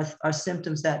these are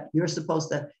symptoms that your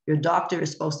doctor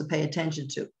is supposed to pay attention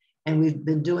to. And we've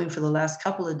been doing for the last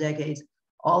couple of decades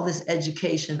all this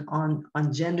education on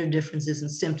gender differences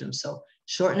and symptoms. So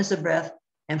shortness of breath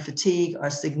and fatigue are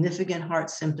significant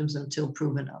heart symptoms until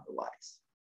proven otherwise.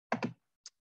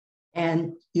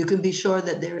 And you can be sure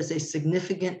that there is a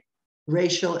significant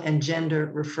racial and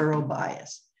gender referral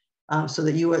bias. So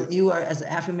that you are, as an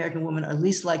African-American woman, are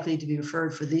least likely to be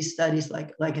referred for these studies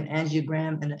like an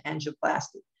angiogram and an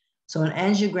angioplasty. So an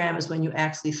angiogram is when you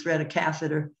actually thread a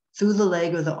catheter through the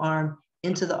leg or the arm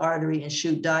into the artery and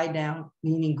shoot dye down,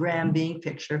 meaning gram being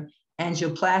picture.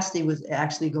 Angioplasty would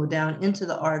actually go down into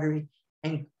the artery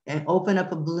and open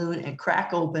up a balloon and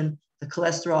crack open the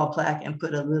cholesterol plaque and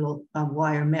put a little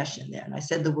wire mesh in there. And I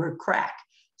said the word crack.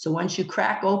 So once you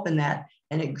crack open that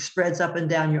and it spreads up and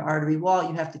down your artery wall,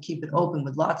 you have to keep it open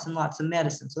with lots and lots of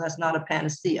medicine. So that's not a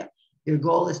panacea. Your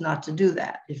goal is not to do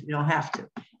that if you don't have to.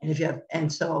 And if you have,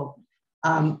 and so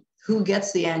who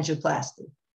gets the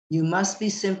angioplasty? You must be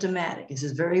symptomatic. This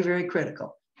is very, very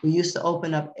critical. We used to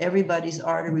open up everybody's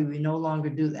artery. We no longer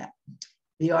do that.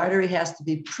 The artery has to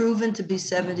be proven to be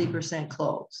 70%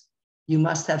 closed. You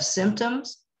must have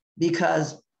symptoms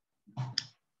because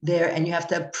and you have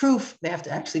to have proof. They have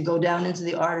to actually go down into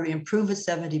the artery and prove it's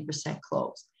 70%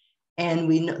 closed. And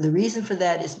we know the reason for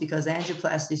that is because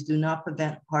angioplasties do not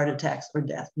prevent heart attacks or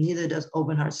death. Neither does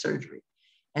open heart surgery.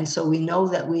 And so we know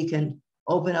that we can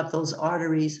open up those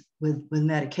arteries with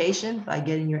medication by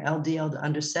getting your LDL to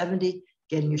under 70,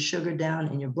 getting your sugar down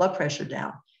and your blood pressure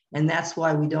down. And that's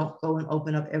why we don't go and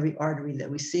open up every artery that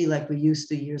we see like we used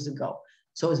to years ago.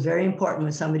 So it's very important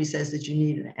when somebody says that you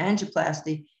need an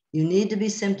angioplasty, you need to be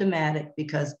symptomatic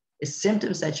because it's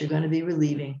symptoms that you're going to be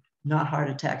relieving, not heart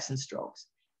attacks and strokes.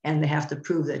 And they have to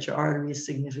prove that your artery is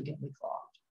significantly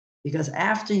clogged. Because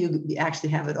after you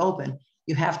actually have it open,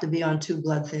 you have to be on 2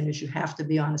 blood thinners, you have to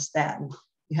be on a statin,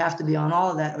 you have to be on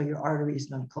all of that or your artery is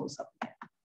going to close up again.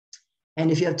 And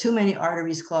if you have too many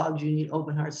arteries clogged, you need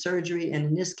open heart surgery. And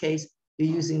in this case,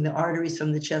 you're using the arteries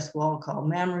from the chest wall called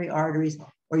mammary arteries,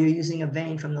 or you're using a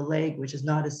vein from the leg, which is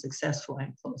not as successful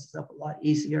and closes up a lot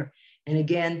easier. And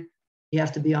again, you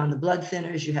have to be on the blood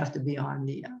thinners, you have to be on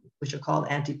the, which are called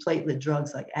antiplatelet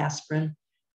drugs like aspirin,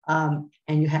 and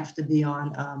you have to be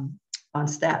on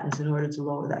statins in order to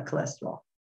lower that cholesterol.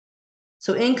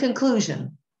 So in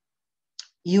conclusion,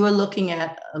 you are looking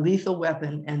at a lethal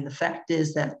weapon, and the fact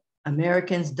is that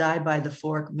Americans die by the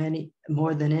fork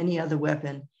more than any other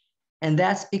weapon, and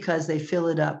that's because they fill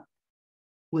it up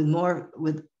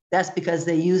that's because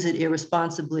they use it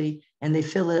irresponsibly and they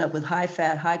fill it up with high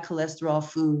fat, high cholesterol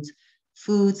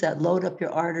foods that load up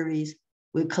your arteries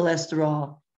with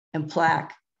cholesterol and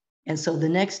plaque. And so the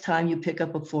next time you pick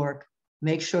up a fork,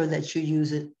 make sure that you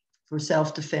use it for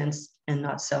self-defense and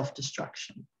not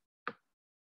self-destruction.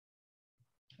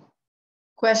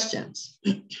 Questions?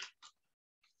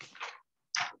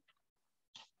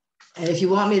 And if you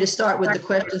want me to start with the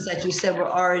questions that you said were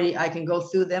already, I can go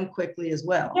through them quickly as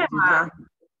well.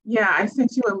 Yeah, I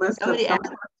sent you a list of some.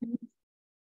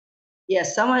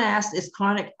 Yes, someone asked, is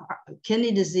chronic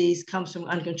kidney disease comes from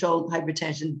uncontrolled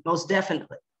hypertension? Most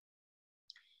definitely.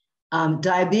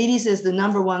 Diabetes is the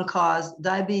 #1 cause.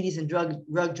 Diabetes and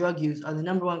drug use are the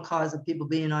 #1 cause of people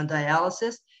being on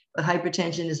dialysis, but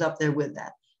hypertension is up there with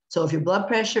that. So if your blood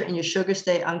pressure and your sugar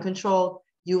stay uncontrolled,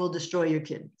 you will destroy your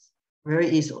kidneys very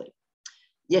easily.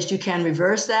 Yes, you can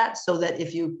reverse that so that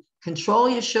if you control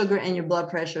your sugar and your blood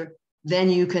pressure, then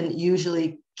you can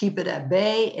usually keep it at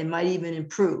bay and might even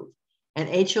improve. And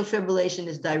atrial fibrillation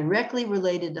is directly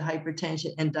related to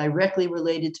hypertension and directly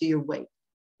related to your weight.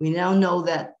 We now know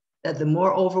that the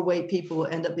more overweight people will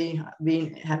end up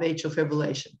have atrial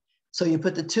fibrillation. So you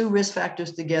put the 2 risk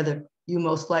factors together, you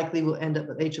most likely will end up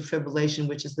with atrial fibrillation,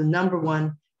 which is the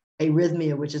 #1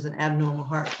 arrhythmia, which is an abnormal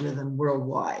heart rhythm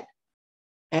worldwide.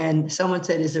 And someone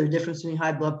said, is there a difference between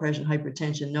high blood pressure and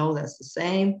hypertension? No, that's the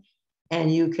same.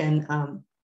 And you can,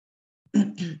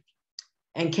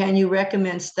 and can you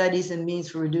recommend studies and means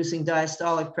for reducing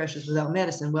diastolic pressures without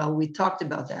medicine? Well, we talked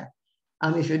about that.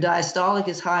 If your diastolic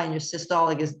is high and your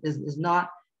systolic is not,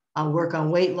 work on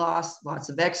weight loss, lots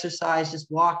of exercise, just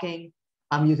walking.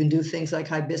 You can do things like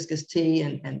hibiscus tea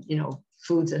and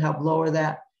foods that help lower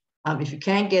that. If you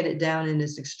can't get it down and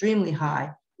it's extremely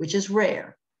high, which is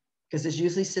rare, because it's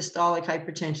usually systolic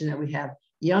hypertension that we have.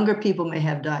 Younger people may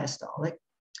have diastolic,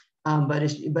 but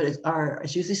it's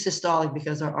usually systolic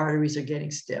because our arteries are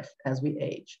getting stiff as we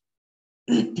age.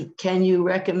 Can you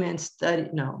recommend study?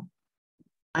 No.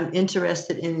 I'm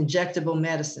interested in injectable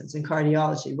medicines in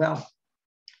cardiology. Well,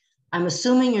 I'm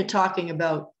assuming you're talking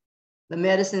about the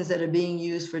medicines that are being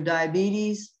used for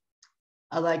diabetes,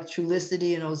 like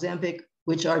Trulicity and Ozempic,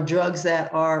 which are drugs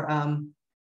that are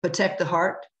protect the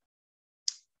heart.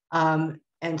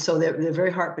 And so they're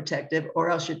very heart protective, or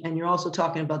else you're also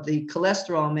talking about the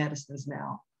cholesterol medicines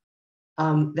now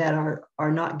that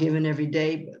are not given every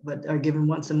day, but are given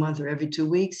once a month or every 2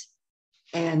 weeks.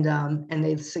 and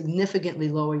they significantly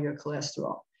lower your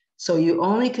cholesterol. So you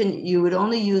would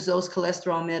only use those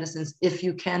cholesterol medicines if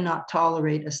you cannot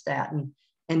tolerate a statin.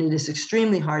 And it is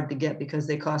extremely hard to get because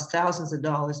they cost thousands of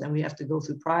dollars, and we have to go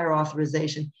through prior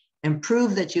authorization and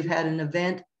prove that you've had an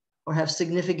event or have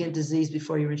significant disease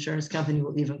before your insurance company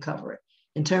will even cover it.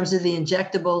 In terms of the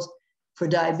injectables for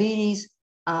diabetes,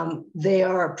 they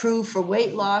are approved for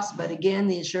weight loss, but again,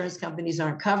 the insurance companies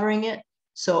aren't covering it.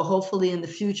 So hopefully in the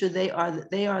future, they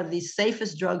are the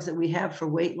safest drugs that we have for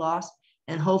weight loss.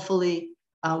 And hopefully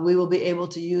we will be able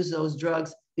to use those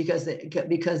drugs because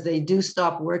they do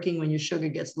stop working when your sugar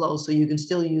gets low. So you can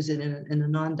still use it in a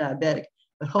non-diabetic.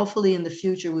 But hopefully in the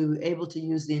future, we will be able to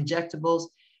use the injectables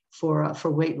for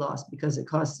weight loss because it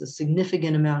costs a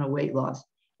significant amount of weight loss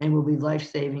and will be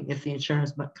life-saving if the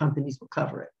insurance companies will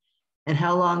cover it. And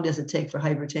how long does it take for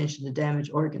hypertension to damage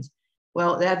organs?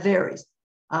 Well, that varies.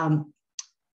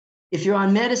 If you're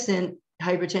on medicine,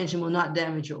 hypertension will not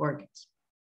damage your organs.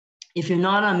 If you're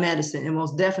not on medicine, it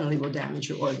most definitely will damage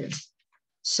your organs.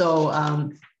 So,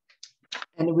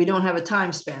 and we don't have a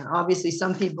time span. Obviously,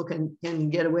 some people can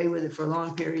get away with it for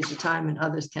long periods of time and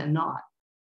others cannot.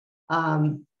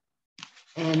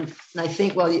 And I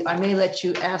think, well, I may let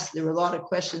you ask, there were a lot of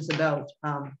questions about,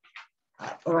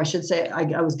 or I should say,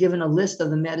 I was given a list of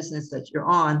the medicines that you're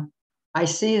on. I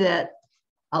see that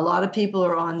a lot of people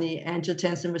are on the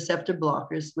angiotensin receptor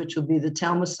blockers, which will be the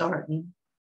telmisartan,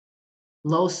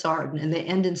 losartan, and they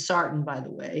end in sartan, by the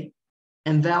way,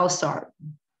 and valsartan.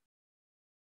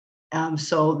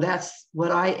 So that's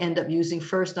what I end up using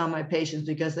first on my patients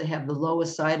because they have the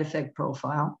lowest side effect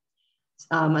profile.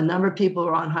 A number of people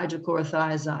are on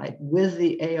hydrochlorothiazide with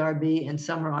the ARB, and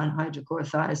some are on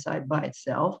hydrochlorothiazide by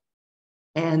itself.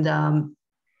 And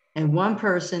one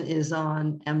person is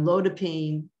on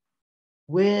amlodipine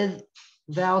with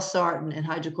valsartan and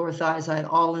hydrochlorothiazide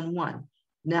all in one.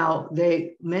 Now,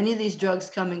 many of these drugs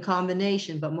come in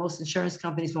combination, but most insurance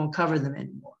companies won't cover them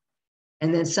anymore.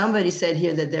 And then somebody said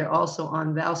here that they're also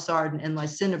on valsartan and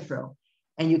lisinopril.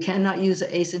 And you cannot use an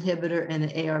ACE inhibitor and an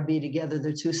ARB together.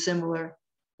 They're too similar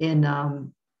in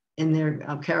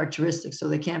their characteristics, so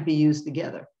they can't be used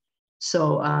together.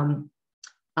 So,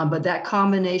 but that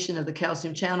combination of the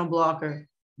calcium channel blocker,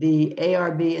 the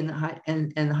ARB and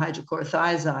the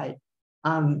hydrochlorothiazide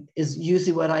is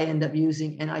usually what I end up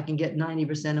using, and I can get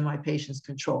 90% of my patients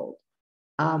controlled.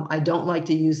 I don't like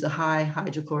to use the high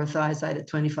hydrochlorothiazide at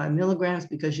 25 milligrams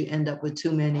because you end up with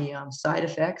too many side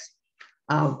effects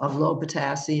of low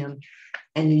potassium.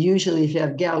 And you usually, if you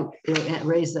have gout, it'll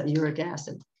raise the uric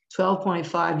acid.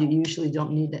 12.5, you usually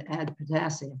don't need to add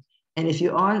potassium. And if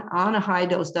you're on a high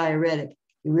dose diuretic,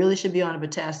 you really should be on a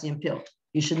potassium pill.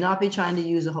 You should not be trying to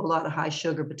use a whole lot of high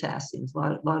sugar potassiums,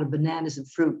 a lot of bananas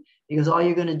and fruit, because all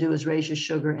you're going to do is raise your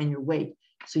sugar and your weight.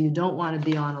 So you don't want to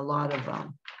be on a lot of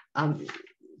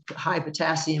high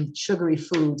potassium sugary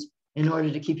foods in order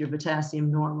to keep your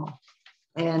potassium normal.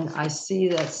 And I see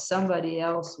that somebody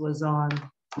else was on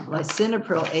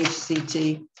lisinopril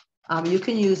HCT. You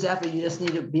can use that, but you just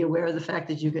need to be aware of the fact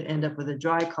that you could end up with a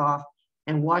dry cough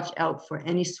and watch out for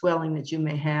any swelling that you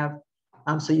may have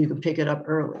so you can pick it up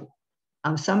early.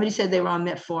 Somebody said they were on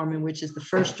metformin, which is the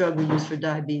first drug we use for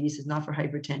diabetes. It's not for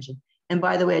hypertension. And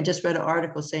by the way, I just read an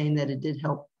article saying that it did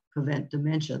help prevent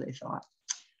dementia, they thought.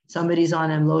 Somebody's on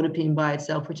amlodipine by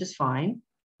itself, which is fine.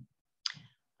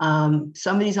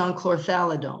 Somebody's on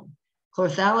chlorthalidone.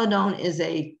 Chlorthalidone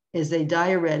is a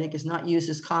diuretic. It's not used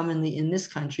as commonly in this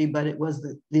country, but it was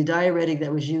the diuretic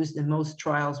that was used in most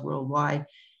trials worldwide.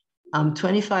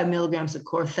 25 milligrams of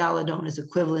chlorthalidone is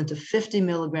equivalent to 50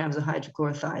 milligrams of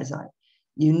hydrochlorothiazide.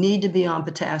 You need to be on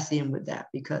potassium with that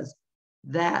because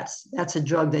that's a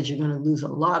drug that you're going to lose a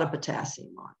lot of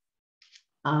potassium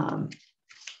on.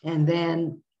 And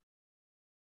then,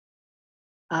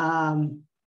 and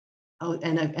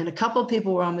a couple of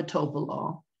people were on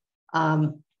metoprolol.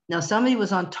 Now, somebody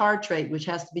was on tartrate, which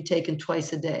has to be taken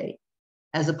twice a day,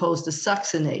 as opposed to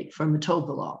succinate for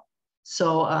metoprolol.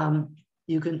 So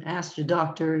you can ask your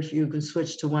doctor if you can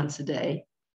switch to once a day.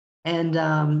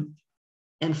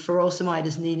 And furosemide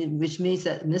is needed, which means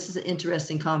that, and this is an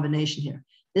interesting combination here.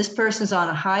 This person's on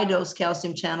a high-dose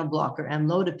calcium channel blocker,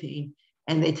 amlodipine,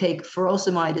 and they take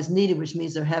furosemide as needed, which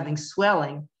means they're having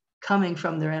swelling coming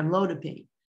from their amlodipine.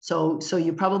 So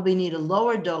you probably need a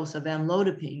lower dose of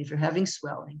amlodipine if you're having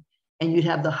swelling, and you'd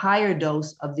have the higher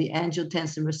dose of the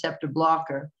angiotensin receptor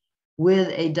blocker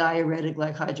with a diuretic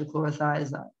like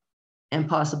hydrochlorothiazide and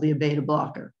possibly a beta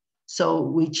blocker. So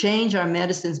we change our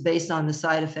medicines based on the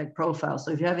side effect profile.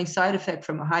 So if you're having side effect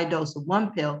from a high dose of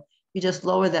one pill, you just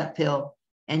lower that pill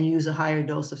and use a higher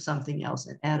dose of something else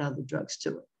and add other drugs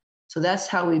to it. So that's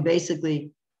how we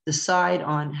basically decide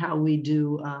on how we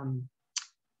do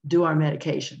our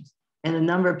medications. And a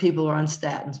number of people are on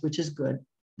statins, which is good.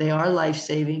 They are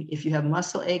life-saving. If you have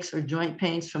muscle aches or joint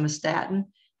pains from a statin,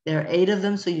 there are 8 of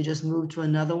them, so you just move to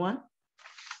another one.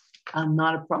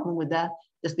 Not a problem with that.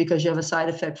 Just because you have a side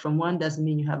effect from one doesn't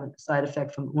mean you have a side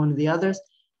effect from one of the others.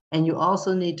 And you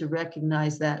also need to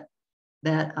recognize that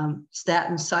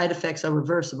statin side effects are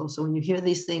reversible. So when you hear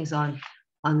these things on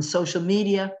social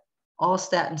media, all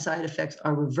statin side effects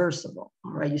are reversible.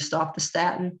 All right, you stop the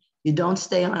statin. You don't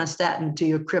stay on a statin until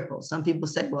you're crippled. Some people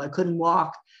say, well, I couldn't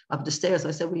walk up the stairs.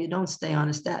 I said, well, you don't stay on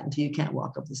a statin until you can't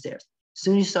walk up the stairs. As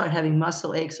soon as you start having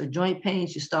muscle aches or joint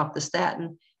pains, you stop the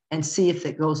statin and see if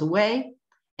it goes away.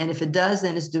 And if it does,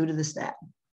 then it's due to the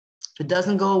statin. If it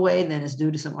doesn't go away, then it's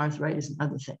due to some arthritis and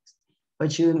other things.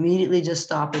 But you immediately just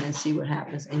stop it and see what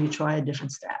happens, and you try a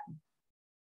different statin.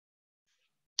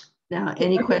 Now,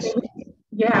 any questions?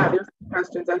 Yeah, there's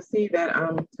questions. I see that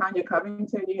Tanya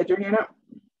Covington, you had your hand up.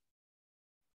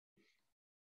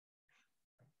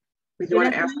 Did you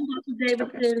want to ask? Dr.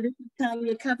 Davidson, okay. This is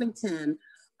Tanya Covington.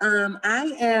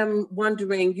 I am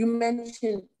wondering, you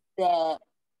mentioned that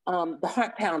the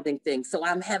heart pounding thing. So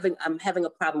I'm having a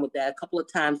problem with that a couple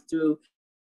of times through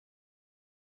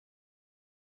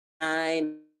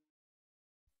so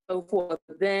forth.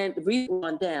 Then the reason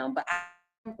on down, but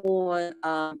I'm on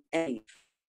A.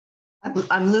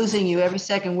 I'm losing you. Every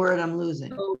second word I'm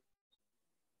losing.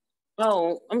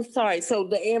 Oh, I'm sorry. So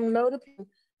the amlodipine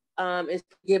is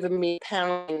giving me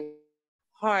pounding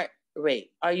heart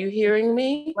rate. Are you hearing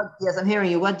me? Yes, I'm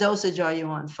hearing you. What dosage are you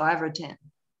on? 5 or 10?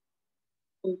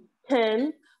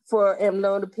 10 for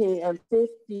amlodipine and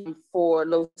 50 for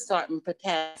losartan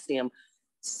potassium.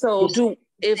 So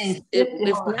if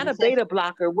not a beta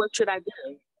blocker, what should I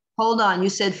do? Hold on, you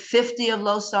said 50 of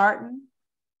losartan?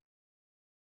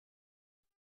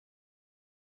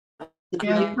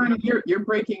 Yeah, you're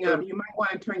breaking up. You might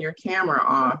want to turn your camera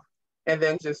off and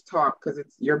then just talk because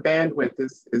it's your bandwidth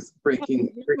is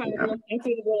breaking up.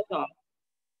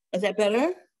 Is that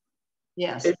better?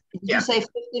 Yes. Did you say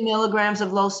 50 milligrams of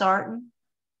losartan?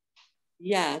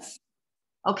 Yes.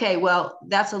 Okay, well,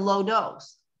 that's a low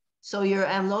dose. So your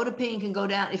amlodipine can go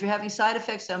down. If you're having side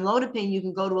effects of amlodipine, you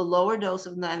can go to a lower dose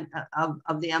of the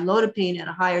amlodipine and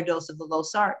a higher dose of the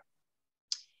losartan.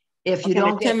 If you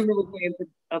don't get 10 milligrams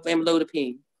of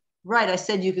amlodipine. Right, I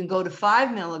said you can go to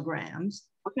 5 milligrams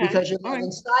because you're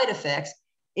having side effects.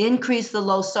 Increase the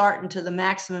losartan to the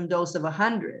maximum dose of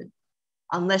 100,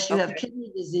 unless you have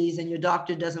kidney disease and your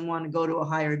doctor doesn't want to go to a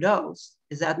higher dose.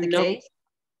 Is that the case?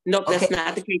 Nope, that's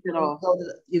not the case at all.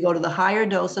 You go to the higher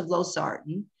dose of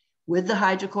losartan with the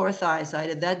hydrochlorothiazide.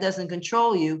 If that doesn't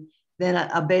control you, then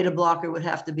a beta blocker would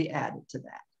have to be added to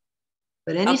that.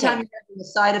 But anytime you're having a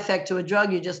side effect to a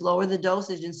drug, you just lower the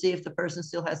dosage and see if the person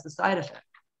still has the side effect.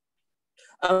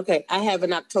 Okay, I have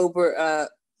an October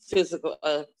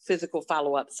physical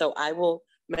follow-up, so I will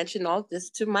mention all this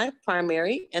to my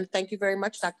primary. And thank you very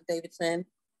much, Dr. Davidson.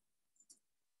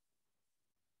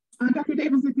 Dr.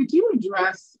 Davidson, could you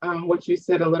address what you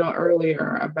said a little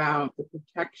earlier about the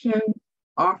protection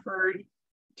offered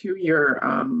to your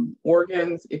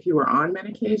organs if you were on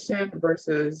medication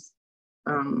versus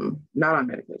not on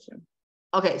medication?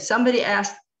 Okay, somebody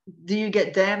asked, do you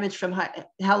get damage from,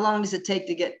 how long does it take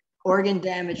to get organ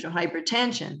damage from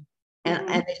hypertension? And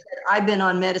they said, I've been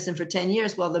on medicine for 10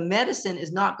 years. Well, the medicine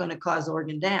is not going to cause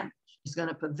organ damage. It's going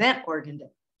to prevent organ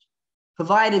damage,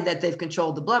 provided that they've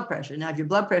controlled the blood pressure. Now, if your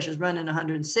blood pressure is running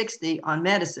 160 on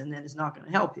medicine, then it's not going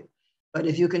to help you. But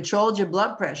if you controlled your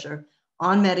blood pressure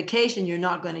on medication, you're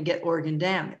not going to get organ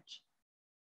damage.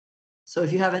 So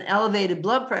if you have an elevated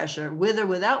blood pressure with or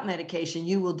without medication,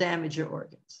 you will damage your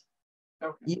organs.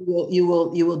 Okay. You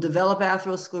will develop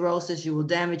atherosclerosis. You will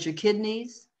damage your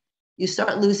kidneys. You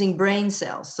start losing brain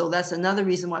cells. So that's another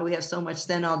reason why we have so much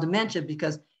senile dementia,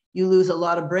 because you lose a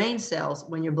lot of brain cells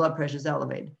when your blood pressure is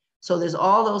elevated. So there's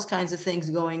all those kinds of things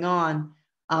going on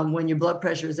when your blood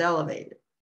pressure is elevated.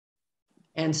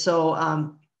 And so,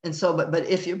 but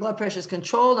if your blood pressure is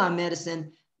controlled on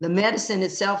medicine, the medicine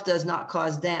itself does not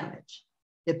cause damage.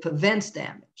 It prevents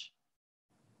damage.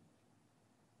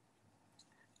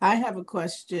 I have a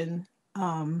question.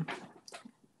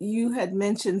 You had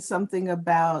mentioned something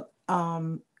about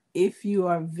if you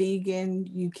are vegan,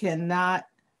 you cannot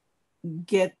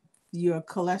get your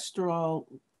cholesterol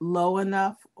low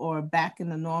enough or back in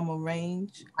the normal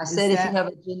range. I said if you have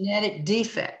a genetic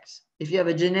defect, if you have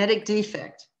a genetic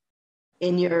defect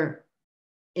in your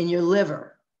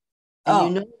liver, and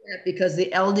you know that because the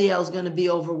LDL is going to be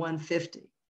over 150.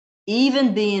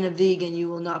 Even being a vegan, you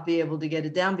will not be able to get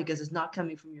it down because it's not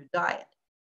coming from your diet.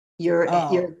 Your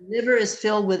liver is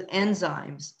filled with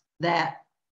enzymes that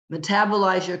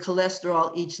metabolize your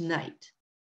cholesterol each night.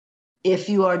 If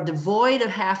you are devoid of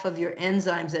half of your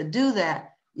enzymes that do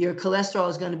that, your cholesterol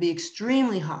is going to be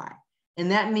extremely high.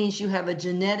 And that means you have a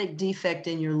genetic defect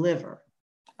in your liver.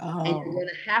 And you're going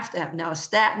to have, now a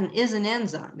statin is an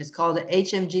enzyme. It's called an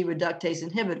HMG reductase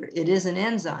inhibitor. It is an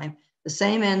enzyme, the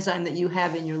same enzyme that you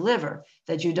have in your liver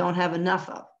that you don't have enough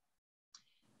of.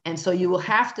 And so you will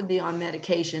have to be on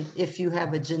medication if you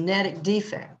have a genetic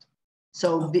defect.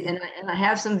 So, and I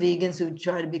have some vegans who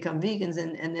try to become vegans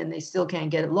and then they still can't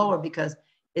get it lower because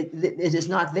it is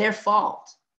not their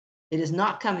fault. It is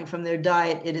not coming from their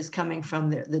diet. It is coming from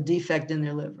the defect in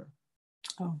their liver.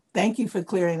 Oh, thank you for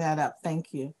clearing that up.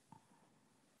 Thank you.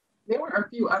 There were a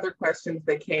few other questions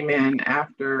that came in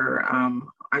after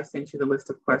I sent you the list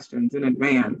of questions in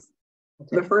advance.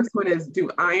 Okay. The first one is, do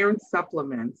iron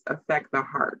supplements affect the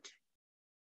heart?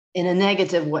 In a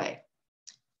negative way.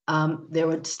 There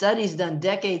were studies done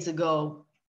decades ago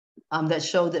that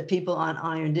showed that people on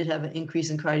iron did have an increase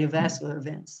in cardiovascular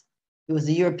events. It was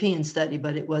a European study,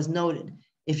 but it was noted.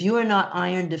 If you are not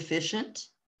iron deficient,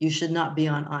 you should not be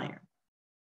on iron.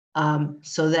 And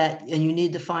you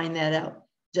need to find that out.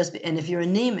 And if you're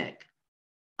anemic,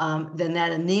 then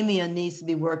that anemia needs to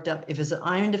be worked up. If it's an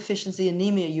iron deficiency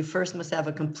anemia, you first must have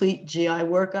a complete GI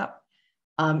workup.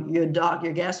 Your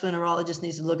gastroenterologist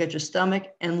needs to look at your stomach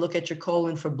and look at your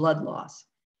colon for blood loss.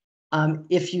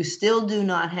 If you still do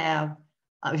not have,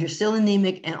 if you're still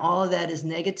anemic and all of that is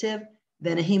negative,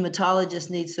 then a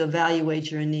hematologist needs to evaluate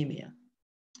your anemia.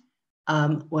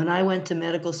 When I went to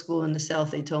medical school in the South,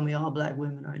 they told me all Black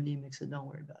women are anemic, so don't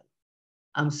worry about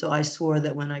it. So I swore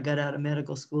that when I got out of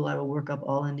medical school, I would work up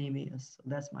all anemias. So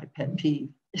that's my pet peeve,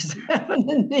 is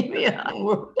having anemia I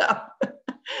worked up.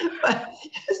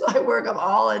 So I work up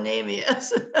all anemias.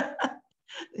 The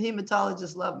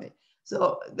hematologists love me.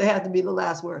 So they have to be the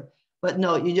last word. But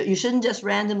no, you shouldn't just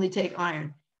randomly take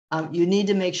iron. You need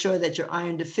to make sure that you're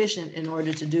iron deficient in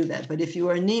order to do that. But if you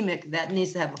are anemic, that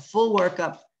needs to have a full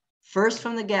workup, first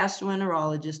from the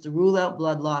gastroenterologist to rule out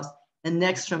blood loss, and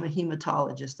next from a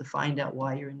hematologist to find out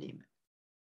why you're anemic.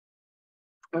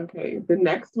 Okay, the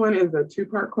next one is a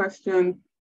two-part question.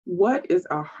 What is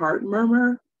a heart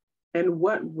murmur, and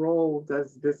what role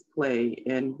does this play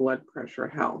in blood pressure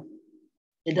health?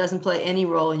 It doesn't play any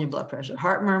role in your blood pressure.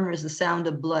 Heart murmur is the sound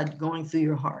of blood going through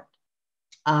your heart.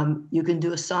 You can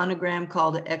do a sonogram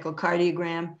called an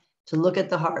echocardiogram to look at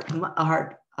the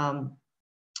heart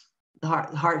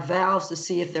valves to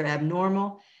see if they're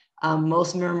abnormal.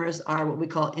 Most murmurs are what we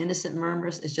call innocent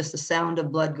murmurs. It's just the sound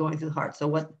of blood going through the heart. So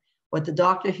what the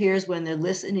doctor hears when they're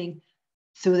listening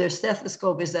through their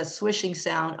stethoscope is that swishing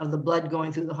sound of the blood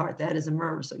going through the heart. That is a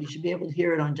murmur. So you should be able to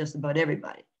hear it on just about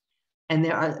everybody. And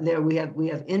we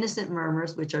have innocent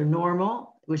murmurs, which are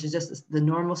normal, which is just the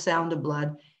normal sound of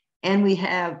blood. And we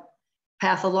have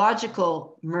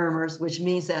pathological murmurs, which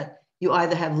means that you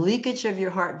either have leakage of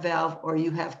your heart valve or you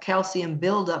have calcium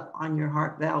buildup on your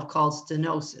heart valve called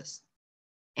stenosis.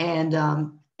 And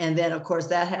then, of course,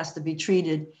 that has to be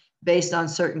treated based on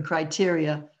certain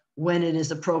criteria when it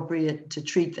is appropriate to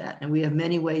treat that. And we have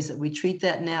many ways that we treat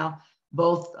that now,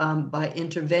 both by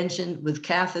intervention with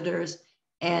catheters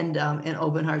and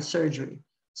open heart surgery.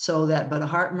 But a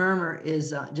heart murmur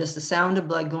is just the sound of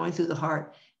blood going through the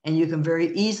heart. And you can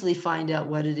very easily find out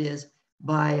what it is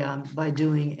by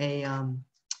doing a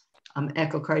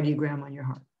echocardiogram on your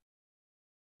heart.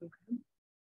 Okay.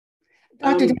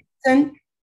 Dr. Davidson?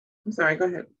 I'm sorry, go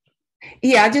ahead.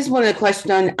 Yeah, I just wanted a question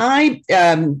on, I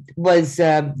was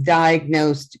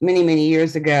diagnosed many, many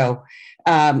years ago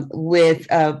with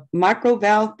mitral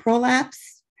valve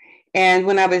prolapse. And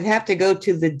when I would have to go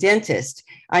to the dentist,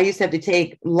 I used to have to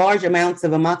take large amounts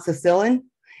of amoxicillin.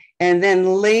 And then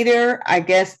later, I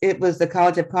guess it was the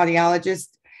College of Cardiologists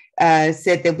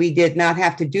said that we did not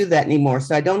have to do that anymore.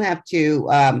 So I don't have to,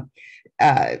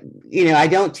 I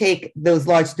don't take those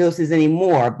large doses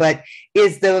anymore. But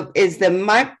is the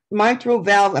mitral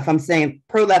valve, if I'm saying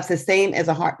prolapse, the same as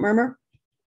a heart murmur?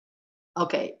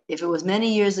 Okay, if it was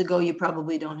many years ago, you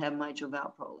probably don't have mitral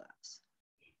valve prolapse.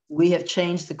 We have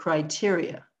changed the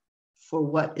criteria for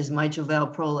what is mitral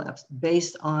valve prolapse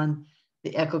based on the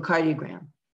echocardiogram.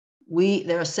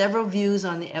 There are several views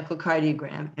on the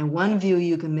echocardiogram, and one view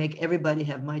you can make everybody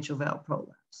have mitral valve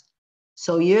prolapse.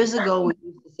 So years ago, we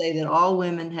used to say that all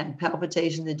women had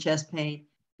palpitations and chest pain.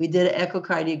 We did an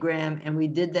echocardiogram, and we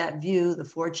did that view, the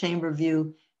 4-chamber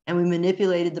view, and we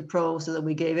manipulated the probe so that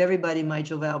we gave everybody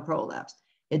mitral valve prolapse.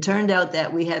 It turned out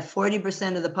that we had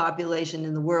 40% of the population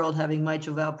in the world having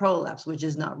mitral valve prolapse, which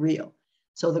is not real.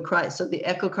 So the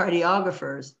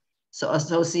echocardiographers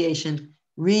association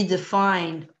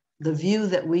redefined the view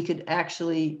that we could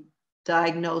actually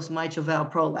diagnose mitral valve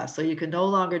prolapse. So you can no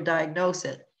longer diagnose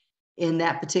it in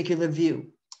that particular view.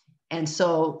 And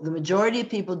so the majority of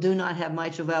people do not have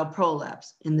mitral valve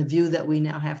prolapse in the view that we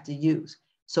now have to use.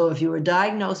 So if you were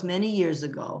diagnosed many years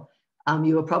ago,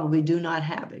 you will probably do not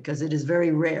have it because it is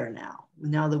very rare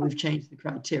now that we've changed the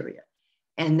criteria.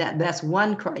 And that's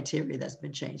one criteria that's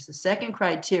been changed. The second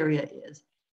criteria is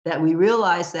that we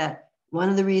realize that one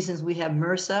of the reasons we have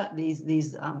MRSA,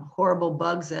 these horrible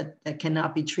bugs that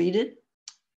cannot be treated,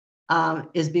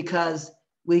 is because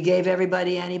we gave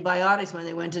everybody antibiotics when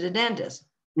they went to the dentist.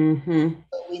 Mm-hmm.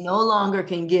 So we no longer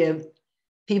can give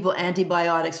people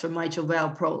antibiotics for mitral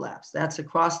valve prolapse. That's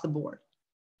across the board.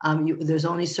 There's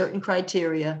only certain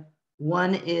criteria.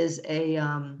 One is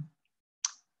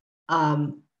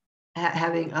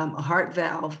having a heart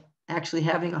valve, actually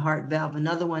having a heart valve.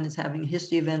 Another one is having a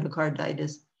history of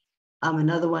endocarditis.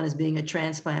 Another one is being a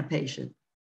transplant patient.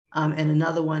 And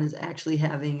another one is actually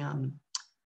having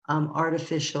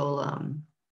artificial,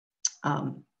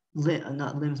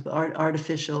 not limbs, but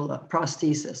artificial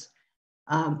prosthesis.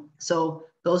 So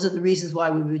those are the reasons why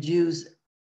we would use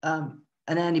an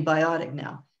antibiotic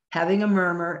now. Having a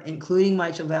murmur, including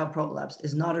mitral valve prolapse,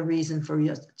 is not a reason for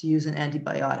us to use an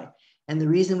antibiotic. And the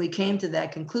reason we came to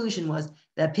that conclusion was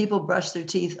that people brush their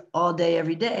teeth all day,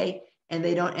 every day, and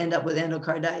they don't end up with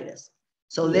endocarditis.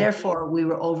 So therefore, we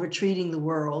were over-treating the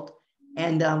world,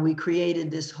 and we created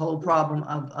this whole problem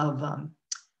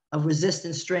of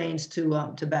resistant strains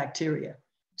to bacteria.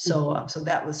 So so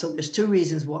there's two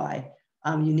reasons why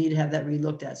you need to have that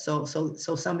relooked at. So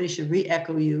somebody should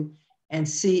re-echo you and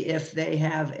see if they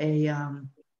have see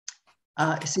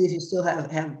if you still have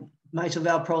mitral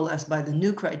valve prolapse by the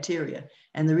new criteria.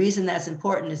 And the reason that's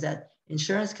important is that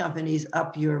insurance companies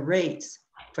up your rates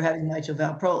for having mitral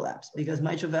valve prolapse, because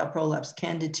mitral valve prolapse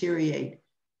can deteriorate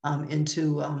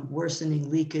into worsening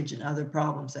leakage and other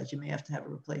problems that you may have to have a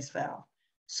replaced valve.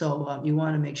 So you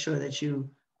want to make sure that you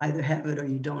either have it or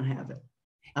you don't have it.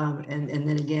 And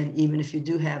then again, even if you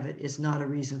do have it, it's not a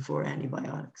reason for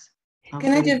antibiotics.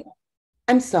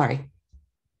 I'm sorry.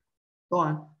 Go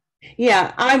on.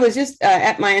 Yeah, I was just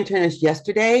at my internist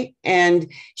yesterday,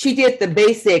 and she did the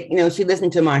basic, she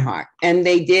listened to my heart, and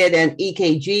they did an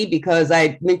EKG because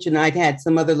I mentioned I'd had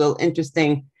some other little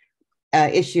interesting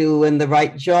issue in the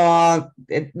right jaw.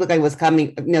 It looked like it was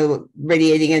coming,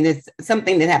 radiating, and it's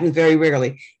something that happens very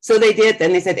rarely. So they did,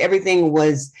 and they said everything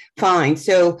was fine.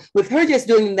 So with her just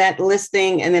doing that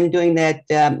listing and then doing that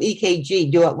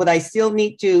EKG, would I still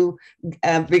need to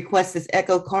request this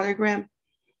echocardiogram?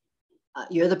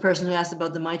 You're the person who asked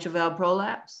about the mitral valve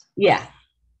prolapse? Yeah.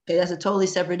 Okay, that's a totally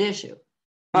separate issue.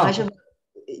 Oh.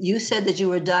 You said that you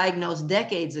were diagnosed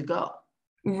decades ago.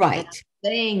 Right.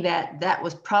 Saying that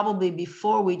was probably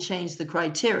before we changed the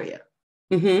criteria.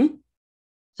 Mm-hmm.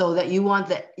 So that you want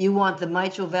the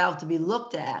mitral valve to be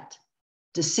looked at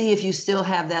to see if you still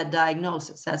have that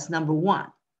diagnosis. That's number one.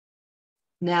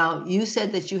 Now, you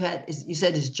said that you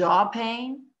said it's jaw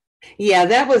pain? Yeah,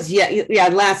 that was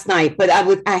last night. But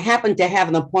I happened to have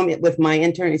an appointment with my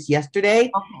internist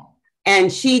yesterday, Okay.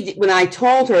 and when I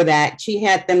told her that, she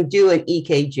had them do an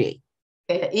EKG.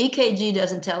 EKG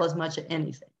doesn't tell us much of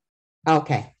anything.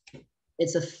 Okay.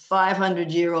 It's a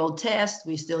 500-year-old test.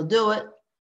 We still do it.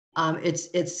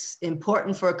 It's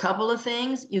important for a couple of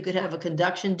things. You could have a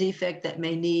conduction defect that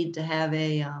may need to have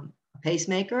a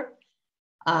pacemaker.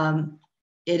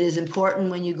 It is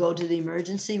important when you go to the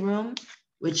emergency room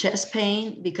with chest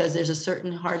pain, because there's a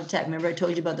certain heart attack. Remember I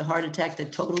told you about the heart attack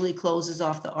that totally closes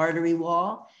off the artery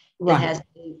wall? Right.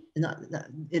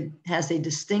 It has a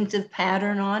distinctive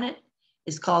pattern on it.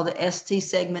 It's called the ST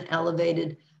segment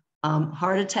elevated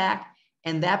heart attack.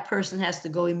 And that person has to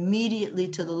go immediately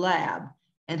to the lab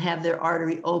and have their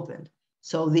artery opened.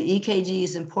 So the EKG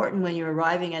is important when you're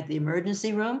arriving at the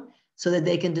emergency room so that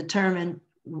they can determine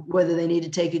whether they need to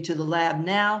take you to the lab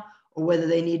now or whether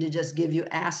they need to just give you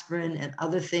aspirin and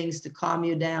other things to calm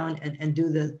you down and do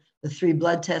the 3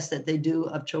 blood tests that they do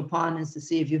of troponins to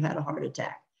see if you had a heart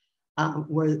attack,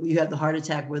 where you have the heart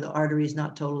attack where the artery is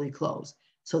not totally closed.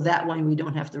 So that one, we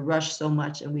don't have to rush so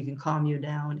much and we can calm you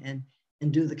down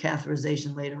and do the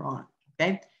catheterization later on,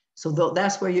 okay? So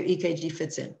that's where your EKG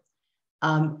fits in.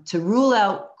 To rule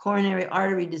out coronary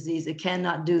artery disease, it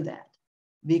cannot do that.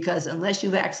 Because unless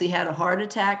you've actually had a heart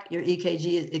attack, your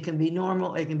EKG, it can be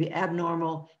normal, it can be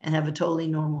abnormal and have a totally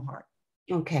normal heart.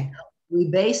 Okay. We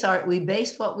base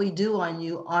what we do on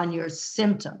your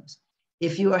symptoms.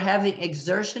 If you are having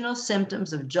exertional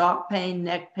symptoms of jaw pain,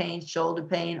 neck pain, shoulder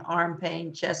pain, arm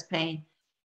pain, chest pain,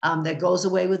 that goes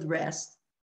away with rest.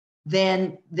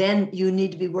 then you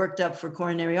need to be worked up for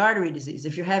coronary artery disease.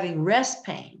 If you're having rest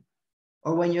pain,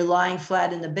 or when you're lying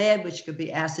flat in the bed, which could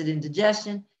be acid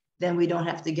indigestion, then we don't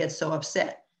have to get so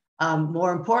upset.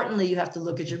 More importantly, you have to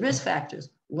look at your risk factors.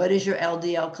 What is your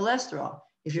LDL cholesterol?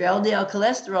 If your LDL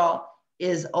cholesterol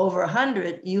is over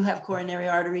 100, you have coronary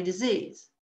artery disease.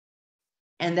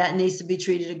 And that needs to be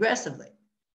treated aggressively.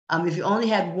 If you only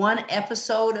had one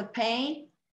episode of pain,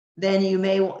 then you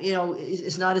may,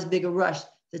 it's not as big a rush.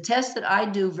 The test that I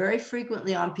do very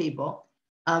frequently on people,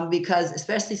 because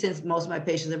especially since most of my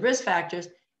patients have risk factors,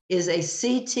 is a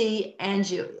CT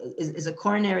is a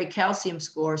coronary calcium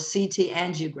score CT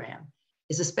angiogram.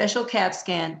 It's a special CAT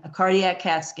scan, a cardiac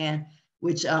CAT scan,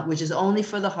 which is only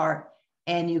for the heart,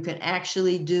 and you can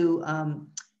actually do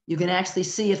you can actually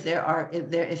see if there are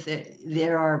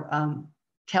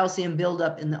calcium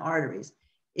buildup in the arteries.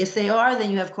 If they are,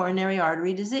 then you have coronary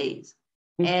artery disease.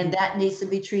 Mm-hmm. And that needs to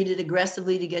be treated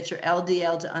aggressively to get your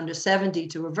LDL to under 70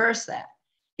 to reverse that.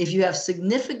 If you have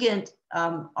significant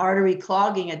artery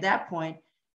clogging at that point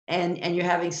and you're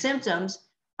having symptoms,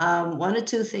 one of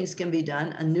two things can be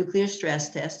done: a nuclear stress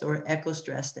test or echo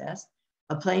stress test.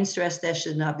 A plain stress test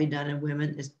should not be done in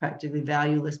women. It's practically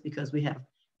valueless because we have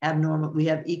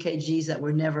EKGs that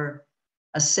were never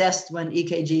assessed when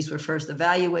EKGs were first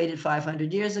evaluated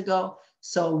 500 years ago.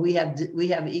 So we have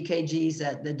EKGs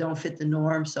that don't fit the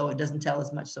norm, so it doesn't tell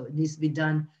us much. So it needs to be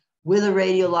done with a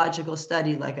radiological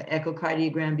study, like an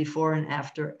echocardiogram before and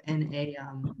after, and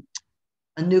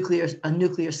a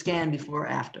nuclear scan before or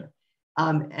after.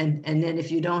 And then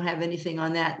if you don't have anything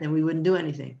on that, then we wouldn't do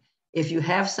anything. If you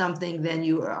have something, then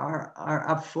you are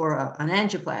up for an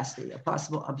angioplasty,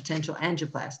 a potential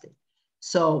angioplasty.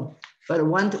 So, but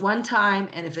one time,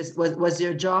 and if it was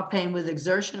there jaw pain with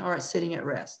exertion or sitting at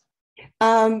rest?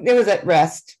 It was at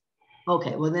rest.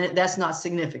 Okay, well then that's not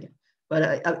significant. But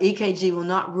a EKG will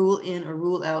not rule in or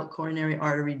rule out coronary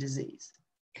artery disease.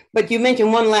 But you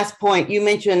mentioned one last point. You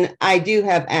mentioned I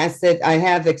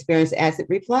have experienced acid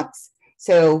reflux.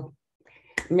 So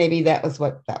maybe that was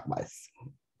what that was.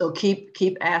 So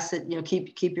keep acid,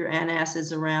 keep your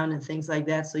antacids around and things like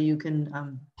that, so you can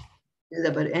do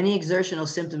that. But any exertional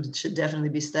symptoms should definitely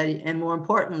be studied. And more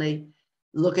importantly,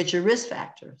 look at your risk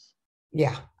factors.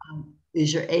 Yeah.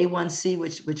 Is your A1C,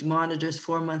 which monitors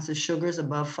 4 months of sugars,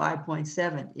 above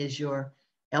 5.7? Is your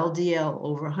LDL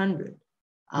over 100?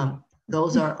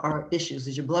 Those are issues.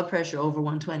 Is your blood pressure over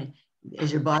 120?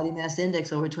 Is your body mass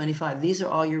index over 25? These are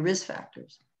all your risk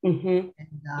factors. Mm-hmm.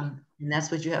 And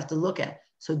that's what you have to look at.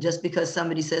 So just because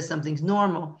somebody says something's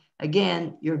normal,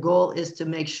 again, your goal is to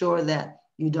make sure that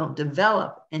you don't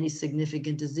develop any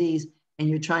significant disease, and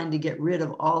you're trying to get rid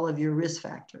of all of your risk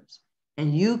factors.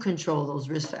 And you control those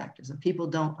risk factors, and people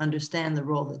don't understand the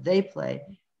role that they play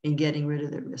in getting rid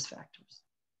of their risk factors.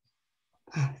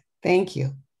 Thank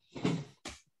you.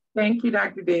 Thank you,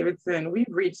 Dr. Davidson. We've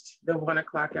reached the 1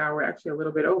 o'clock hour, actually a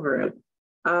little bit over it.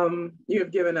 You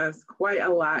have given us quite a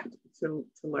lot to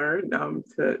learn,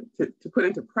 to put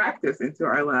into practice into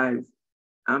our lives.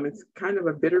 It's kind of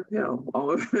a bitter pill,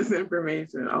 all of this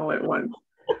information all at once.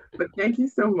 But thank you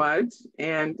so much.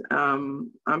 And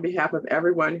on behalf of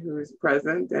everyone who's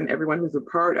present and everyone who's a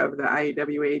part of the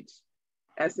IAWH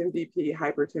SNDP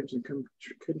Hypertension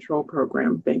Control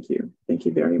Program, thank you. Thank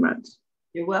you very much.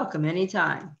 You're welcome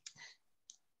anytime.